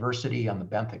biodiversity on the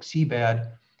benthic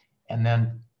seabed, and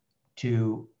then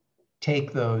to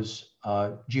take those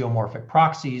geomorphic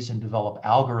proxies and develop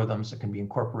algorithms that can be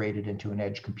incorporated into an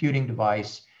edge computing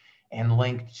device and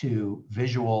linked to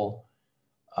visual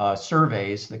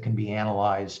surveys that can be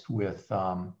analyzed with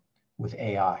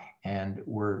AI. And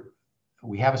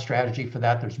we have a strategy for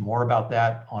that. There's more about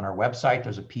that on our website.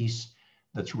 There's a piece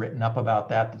that's written up about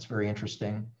that that's very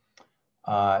interesting.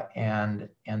 And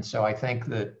so I think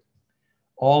that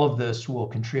all of this will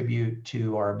contribute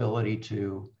to our ability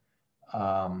to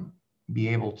be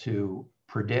able to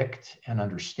predict and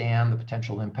understand the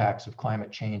potential impacts of climate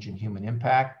change and human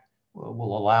impact,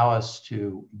 will allow us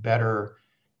to better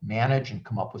manage and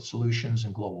come up with solutions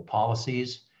and global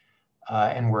policies.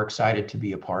 And we're excited to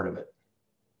be a part of it.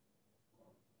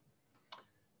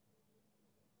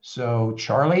 So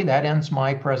Charlie, that ends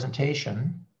my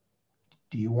presentation.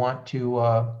 Do you want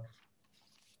to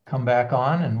come back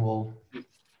on and we'll...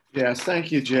 Yes,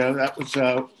 thank you, Jim. That was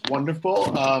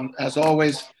wonderful. As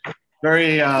always,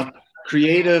 very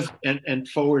creative and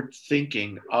forward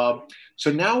thinking.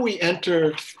 So now we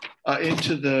enter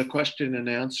into the question and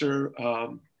answer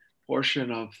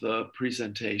portion of the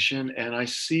presentation. And I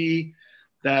see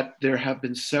that there have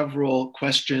been several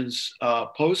questions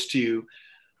posed to you,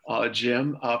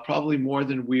 Jim, probably more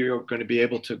than we are going to be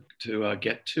able to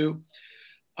get to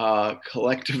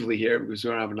collectively here because we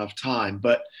don't have enough time.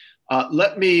 But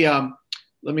let me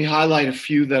highlight a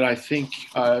few that I think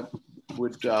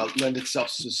would lend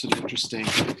itself to some interesting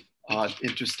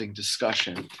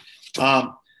discussion.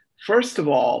 First of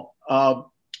all,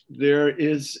 there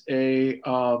is a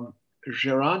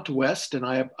Gérant West, and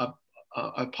I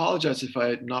apologize if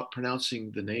I'm not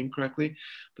pronouncing the name correctly,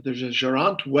 but there's a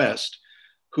Gérant West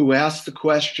who asked the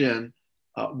question,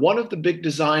 one of the big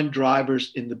design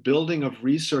drivers in the building of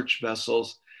research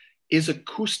vessels is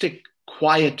acoustic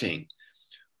quieting.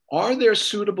 Are there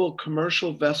suitable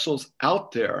commercial vessels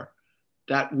out there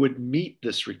that would meet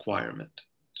this requirement?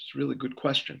 It's a really good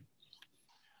question.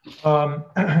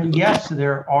 Yes,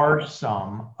 there are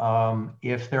some.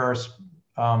 If there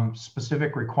are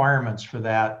specific requirements for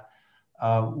that,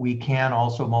 we can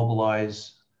also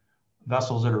mobilize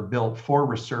vessels that are built for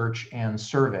research and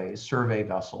survey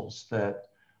vessels that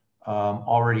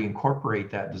already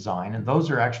incorporate that design. And those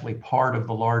are actually part of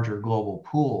the larger global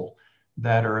pool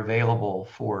that are available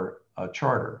for a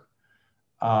charter.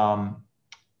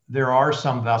 There are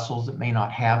some vessels that may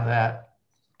not have that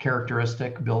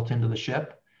characteristic built into the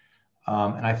ship.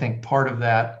 And I think part of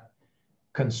that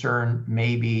concern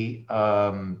may be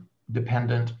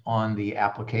dependent on the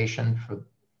application for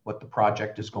what the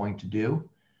project is going to do.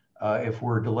 If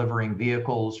we're delivering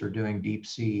vehicles or doing deep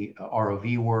sea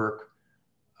ROV work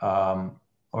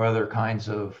or other kinds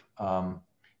of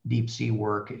deep sea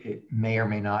work, it may or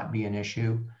may not be an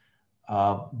issue.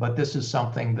 But this is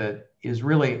something that is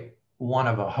really one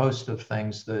of a host of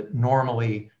things that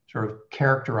normally sort of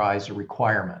characterize a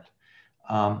requirement.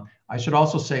 I should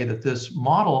also say that this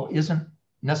model isn't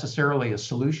necessarily a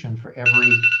solution for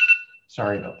every,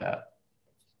 sorry about that,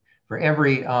 for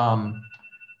every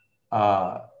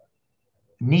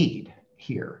need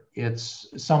here. It's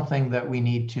something that we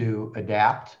need to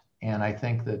adapt, and I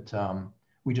think that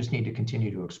we just need to continue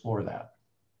to explore that.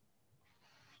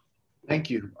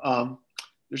 Thank you.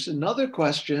 There's another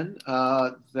question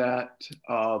that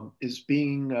is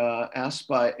being asked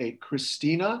by a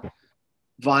Christina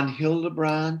van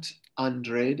Hildebrand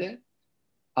Andrade.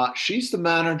 She's the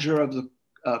manager of the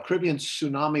Caribbean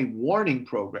Tsunami Warning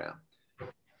Program.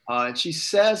 And she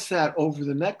says that over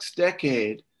the next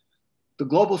decade, the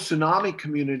global tsunami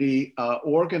community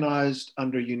organized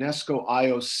under UNESCO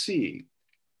IOC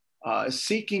is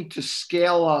seeking to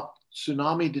scale up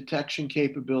tsunami detection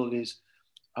capabilities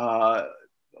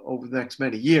over the next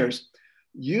many years,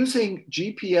 using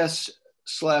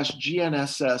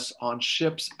GPS/GNSS on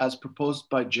ships as proposed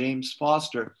by James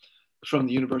Foster from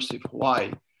the University of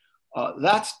Hawaii.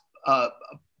 That's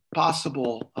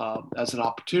possible as an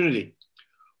opportunity.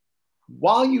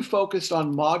 While you focused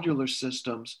on modular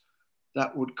systems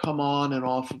that would come on and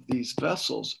off of these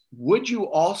vessels, would you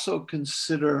also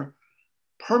consider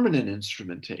permanent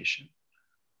instrumentation?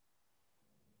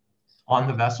 On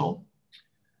the vessel?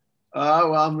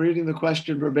 Well, I'm reading the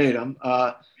question verbatim.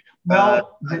 I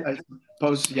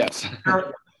suppose yes.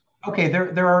 Okay,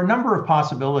 there are a number of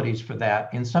possibilities for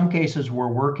that. In some cases, we're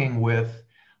working with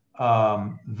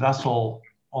vessel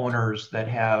owners that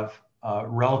have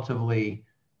relatively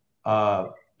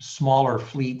smaller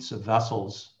fleets of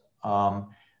vessels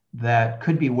that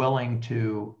could be willing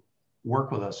to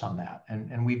work with us on that.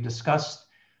 And we've discussed,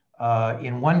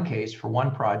 in one case, for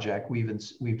one project,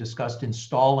 we've discussed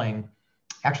installing,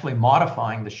 actually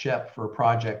modifying the ship for a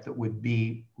project that would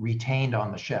be retained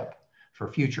on the ship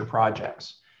for future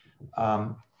projects.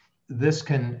 This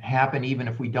can happen even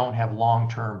if we don't have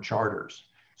long-term charters.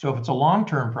 So if it's a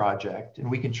long-term project and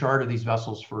we can charter these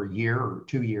vessels for a year or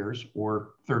 2 years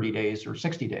or 30 days or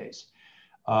 60 days,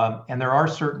 and there are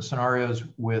certain scenarios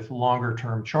with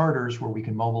longer-term charters where we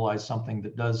can mobilize something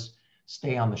that does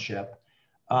stay on the ship.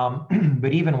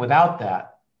 But even without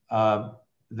that,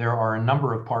 there are a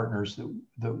number of partners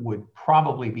that would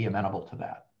probably be amenable to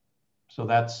that. So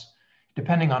that's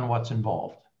depending on what's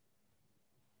involved.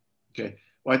 Okay.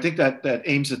 Well, I think that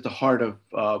aims at the heart of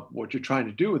what you're trying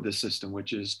to do with this system,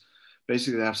 which is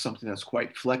basically to have something that's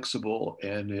quite flexible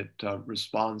and it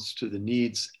responds to the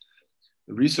needs,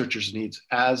 the researchers' needs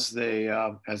as they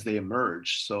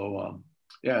emerge. So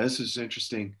yeah, this is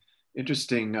interesting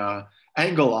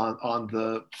angle on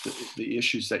the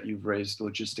issues that you've raised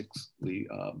logistically,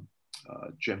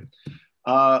 Jim.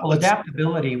 Well,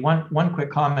 adaptability, one quick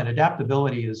comment,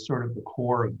 adaptability is sort of the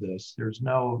core of this. There's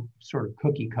no sort of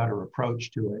cookie cutter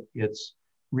approach to it. It's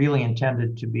really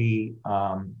intended to be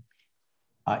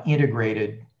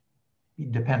integrated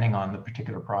depending on the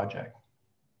particular project.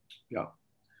 Yeah.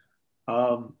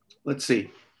 Let's see.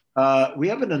 We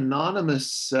have an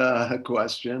anonymous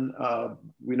question.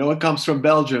 We know it comes from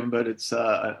Belgium, but it's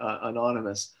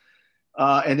anonymous.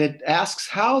 And it asks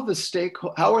how are the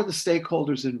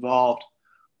stakeholders involved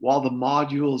while the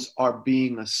modules are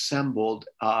being assembled?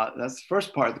 That's the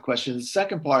first part of the question. The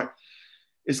second part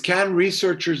is, can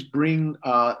researchers bring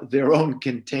their own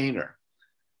container?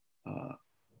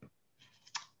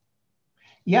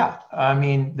 Yeah, I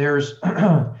mean,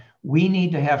 we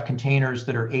need to have containers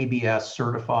that are ABS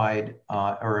certified,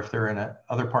 or if they're in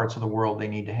other parts of the world, they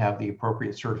need to have the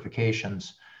appropriate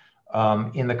certifications.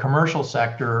 In the commercial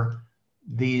sector,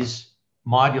 these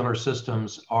modular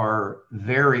systems are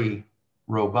very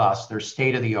robust. They're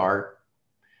state-of-the-art.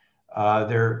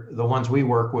 The ones we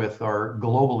work with are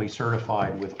globally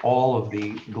certified with all of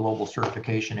the global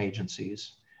certification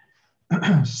agencies.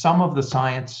 Some of the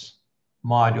science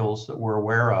modules that we're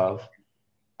aware of,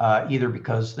 either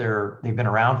because they've been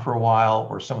around for a while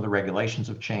or some of the regulations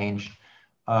have changed,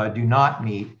 do not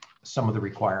meet some of the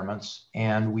requirements,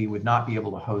 and we would not be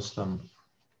able to host them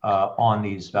on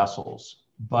these vessels.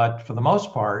 But for the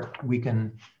most part, we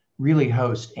can really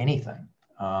host anything.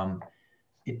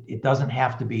 it doesn't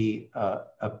have to be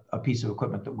a piece of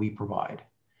equipment that we provide.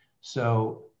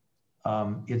 So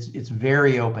it's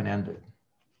very open-ended.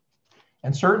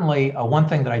 And certainly one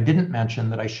thing that I didn't mention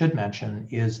that I should mention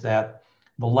is that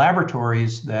the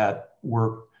laboratories that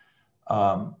we're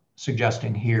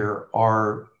suggesting here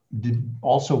are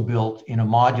also built in a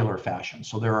modular fashion.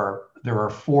 So there are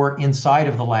 4 inside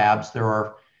of the labs. There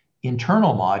are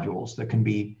internal modules that can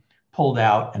be pulled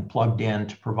out and plugged in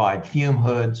to provide fume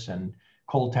hoods and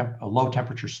low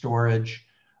temperature storage,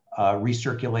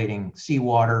 recirculating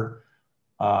seawater,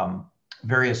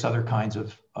 various other kinds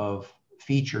of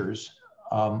features.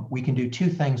 We can do 2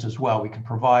 things as well. We can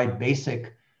provide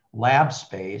basic lab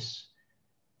space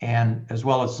and as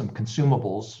well as some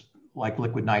consumables like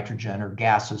liquid nitrogen or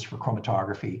gases for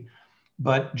chromatography,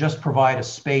 but just provide a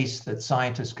space that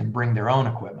scientists can bring their own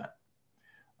equipment.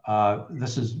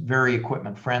 This is very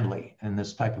equipment friendly in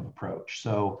this type of approach.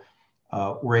 So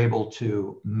we're able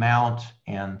to mount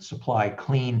and supply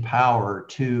clean power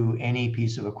to any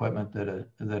piece of equipment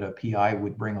that a PI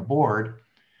would bring aboard.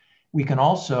 We can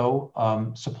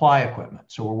also supply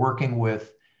equipment. So we're working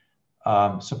with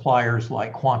suppliers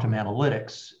like Quantum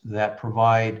Analytics that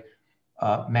provide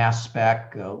mass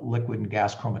spec, liquid and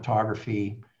gas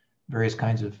chromatography, various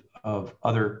kinds of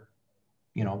other,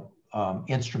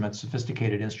 instruments,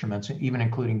 sophisticated instruments, even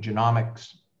including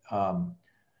genomics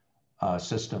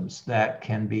systems that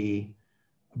can be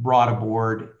brought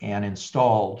aboard and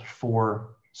installed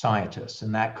for scientists.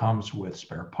 And that comes with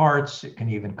spare parts. It can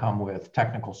even come with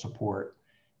technical support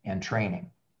and training.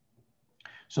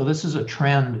 So this is a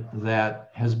trend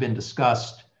that has been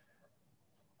discussed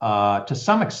to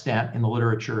some extent in the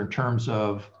literature in terms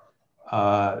of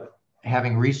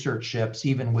having research ships,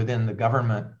 even within the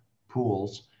government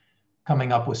pools,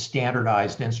 coming up with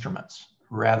standardized instruments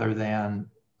rather than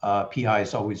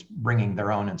PIs always bringing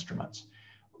their own instruments.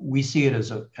 We see it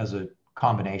as a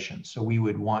combination, so we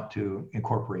would want to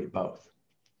incorporate both.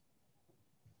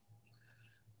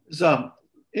 There's an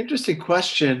interesting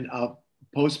question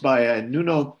posed by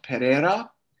Nuno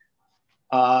Pereira,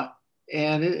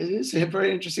 and it is a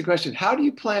very interesting question. How do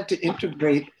you plan to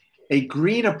integrate a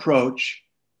green approach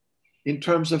in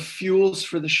terms of fuels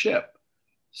for the ship?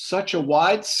 Such a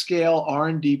wide-scale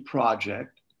R&D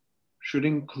project should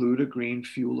include a green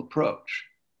fuel approach.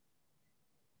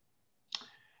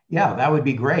 Yeah, that would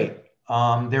be great.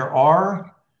 There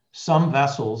are some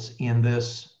vessels in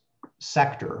this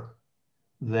sector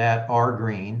that are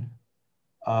green,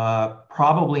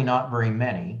 probably not very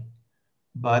many,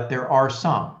 but there are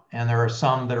some, and there are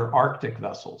some that are Arctic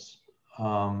vessels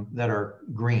that are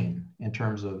green in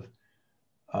terms of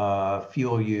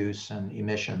fuel use and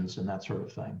emissions and that sort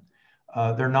of thing.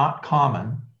 They're not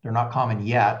common. They're not common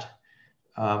yet.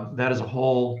 That is a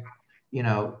whole,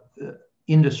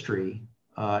 industry,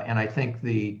 and I think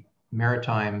the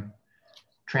maritime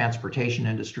transportation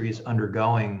industry is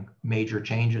undergoing major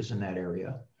changes in that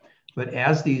area. But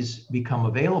as these become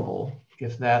available,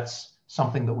 if that's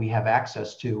something that we have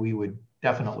access to, we would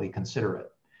definitely consider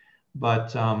it.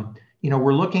 But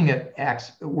we're looking at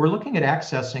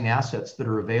accessing assets that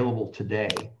are available today.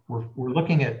 We're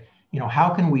looking at how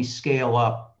can we scale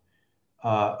up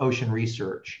ocean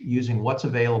research using what's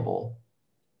available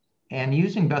and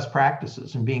using best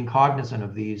practices and being cognizant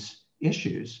of these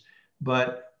issues,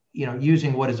 but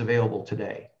using what is available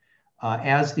today.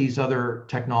 As these other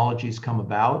technologies come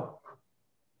about,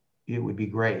 it would be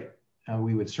great.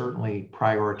 We would certainly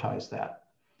prioritize that.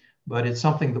 But it's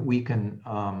something that we can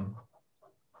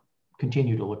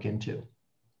continue to look into.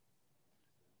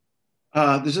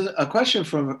 There's a question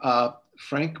from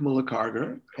Frank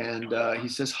Mullikarger, and he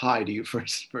says hi to you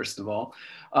first of all.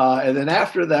 And then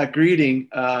after that greeting,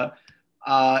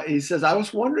 he says, I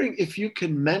was wondering if you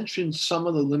can mention some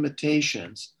of the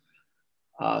limitations,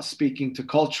 speaking to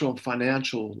cultural and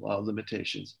financial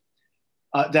limitations,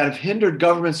 that have hindered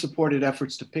government-supported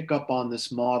efforts to pick up on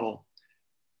this model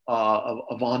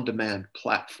of on-demand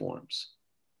platforms.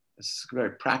 This is a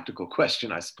very practical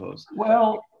question, I suppose.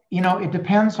 Well, it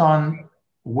depends on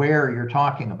where you're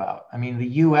talking about. I mean, the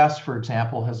US, for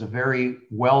example, has a very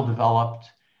well-developed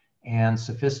and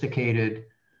sophisticated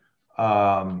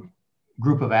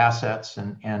group of assets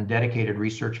and dedicated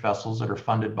research vessels that are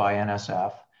funded by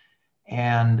NSF.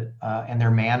 And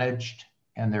they're managed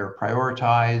and they're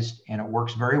prioritized, and it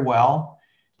works very well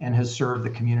and has served the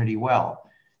community well.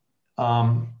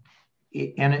 For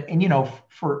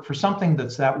something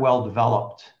that's that well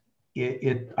developed,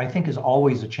 it I think is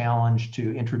always a challenge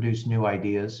to introduce new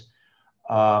ideas.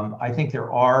 I think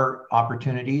there are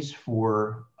opportunities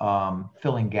for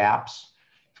filling gaps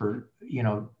for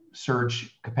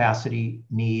surge capacity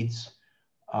needs,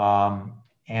 and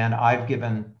And I've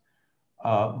given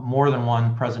more than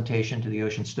one presentation to the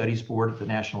Ocean Studies Board at the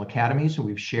National Academies, and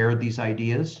we've shared these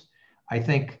ideas. I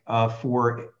think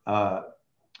for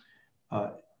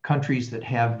countries that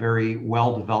have very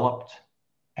well-developed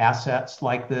assets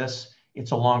like this,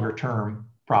 it's a longer-term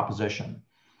proposition.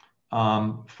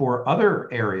 For other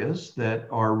areas that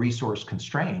are resource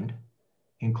constrained,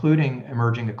 including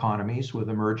emerging economies with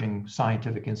emerging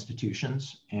scientific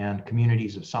institutions and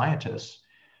communities of scientists,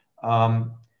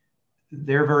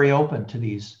 they're very open to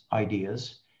these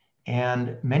ideas.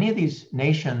 And many of these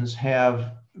nations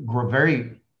have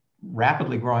very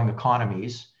rapidly growing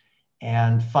economies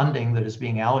and funding that is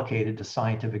being allocated to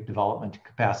scientific development and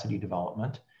capacity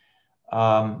development,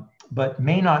 but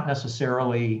may not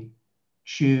necessarily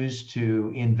choose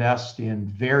to invest in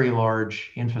very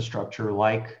large infrastructure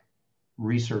like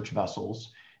research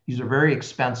vessels. These are very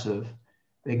expensive.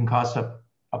 They can cost up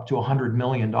to $100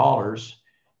 million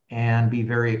and be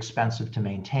very expensive to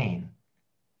maintain.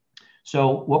 So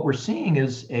what we're seeing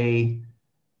is a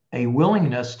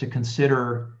willingness to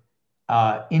consider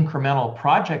incremental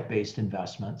project-based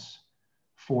investments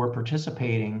for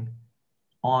participating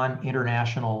on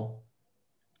international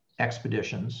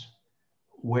expeditions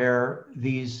where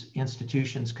these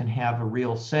institutions can have a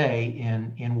real say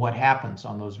in what happens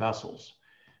on those vessels.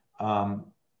 And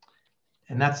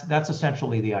that's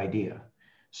essentially the idea.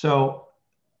 So,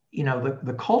 you know,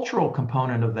 the cultural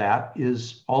component of that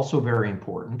is also very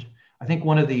important. I think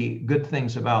one of the good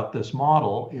things about this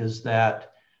model is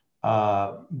that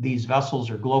these vessels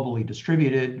are globally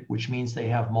distributed, which means they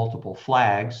have multiple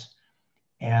flags,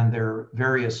 and their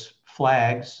various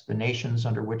flags, the nations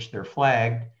under which they're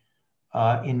flagged,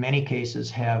 in many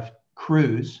cases have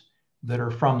crews that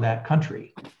are from that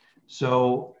country.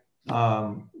 So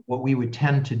what we would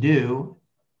tend to do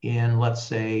in, let's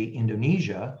say,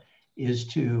 Indonesia, is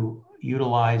to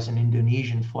utilize an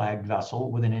Indonesian flagged vessel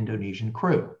with an Indonesian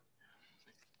crew.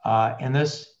 And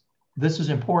this is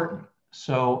important.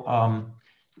 So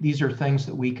these are things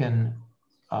that we can,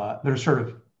 that are sort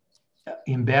of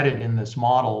embedded in this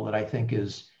model that I think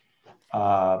is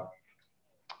an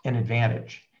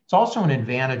advantage. It's also an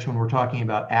advantage when we're talking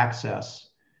about access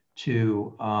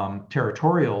to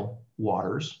territorial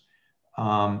waters,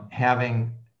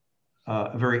 having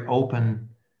a very open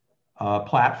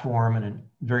platform and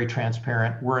very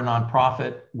transparent. We're a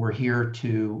nonprofit. We're here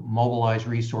to mobilize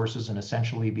resources and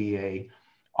essentially be a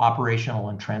operational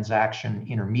and transaction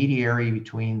intermediary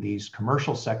between these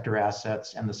commercial sector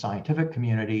assets and the scientific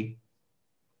community.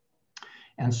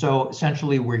 And so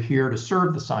essentially we're here to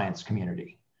serve the science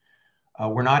community.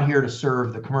 We're not here to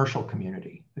serve the commercial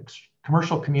community. The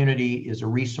commercial community is a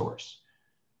resource.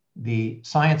 The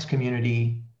science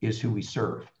community is who we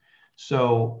serve.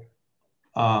 So,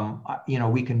 you know,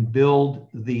 we can build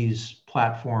these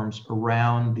platforms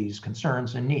around these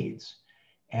concerns and needs.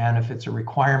 And if it's a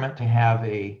requirement to have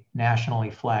a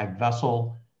nationally flagged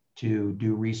vessel to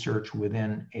do research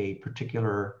within a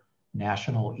particular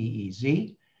national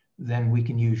EEZ, then we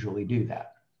can usually do that.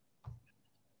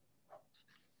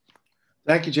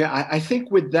 Thank you, Jay. I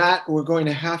think with that, we're going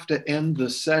to have to end the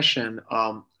session.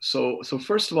 So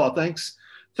first of all, thanks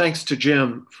to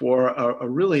Jim for a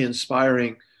really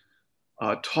inspiring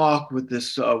talk with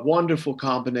this wonderful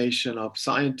combination of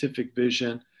scientific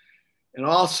vision and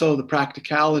also the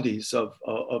practicalities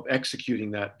of executing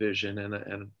that vision.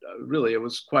 And really, it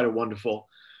was quite a wonderful,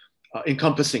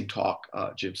 encompassing talk,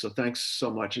 Jim. So thanks so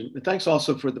much. And thanks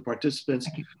also for the participants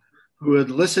who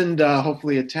had listened,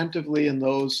 hopefully attentively, and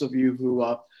those of you who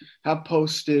have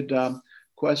posted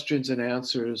questions and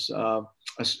answers,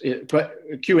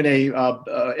 Q&A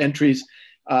entries,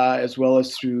 as well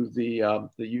as through the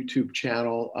YouTube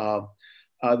channel.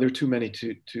 There are too many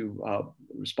to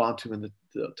respond to in the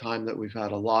time that we've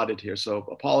had allotted here, so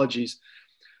apologies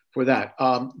for that.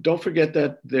 Don't forget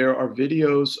that there are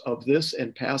videos of this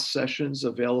and past sessions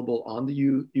available on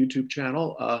the YouTube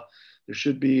channel. There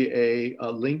should be a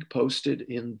link posted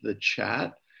in the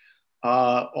chat.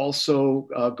 Also,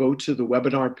 go to the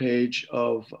webinar page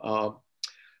of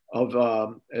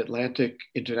Atlantic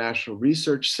International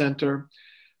Research Center.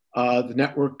 The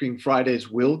Networking Fridays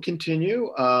will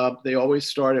continue. They always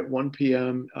start at 1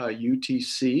 p.m.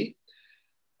 UTC.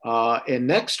 And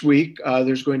next week,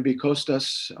 there's going to be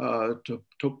Kostas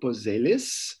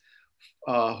Topozelis.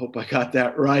 Hope I got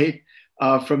that right.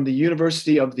 From the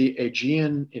University of the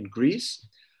Aegean in Greece.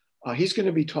 He's going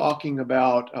to be talking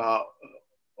about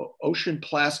ocean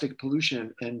plastic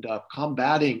pollution and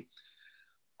combating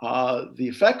the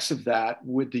effects of that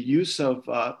with the use of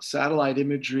satellite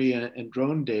imagery and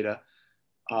drone data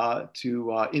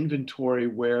to inventory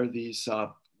where these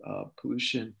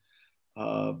pollution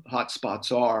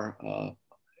hotspots are,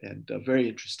 and a very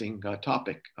interesting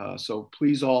topic. So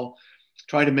please all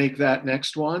try to make that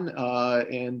next one,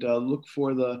 and look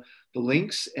for the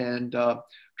links, and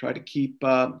try to keep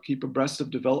abreast of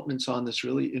developments on this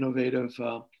really innovative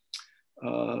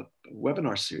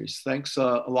webinar series. Thanks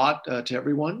a lot to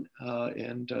everyone,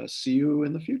 and see you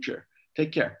in the future.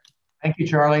 Take care. Thank you,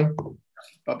 Charlie.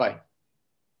 Bye-bye.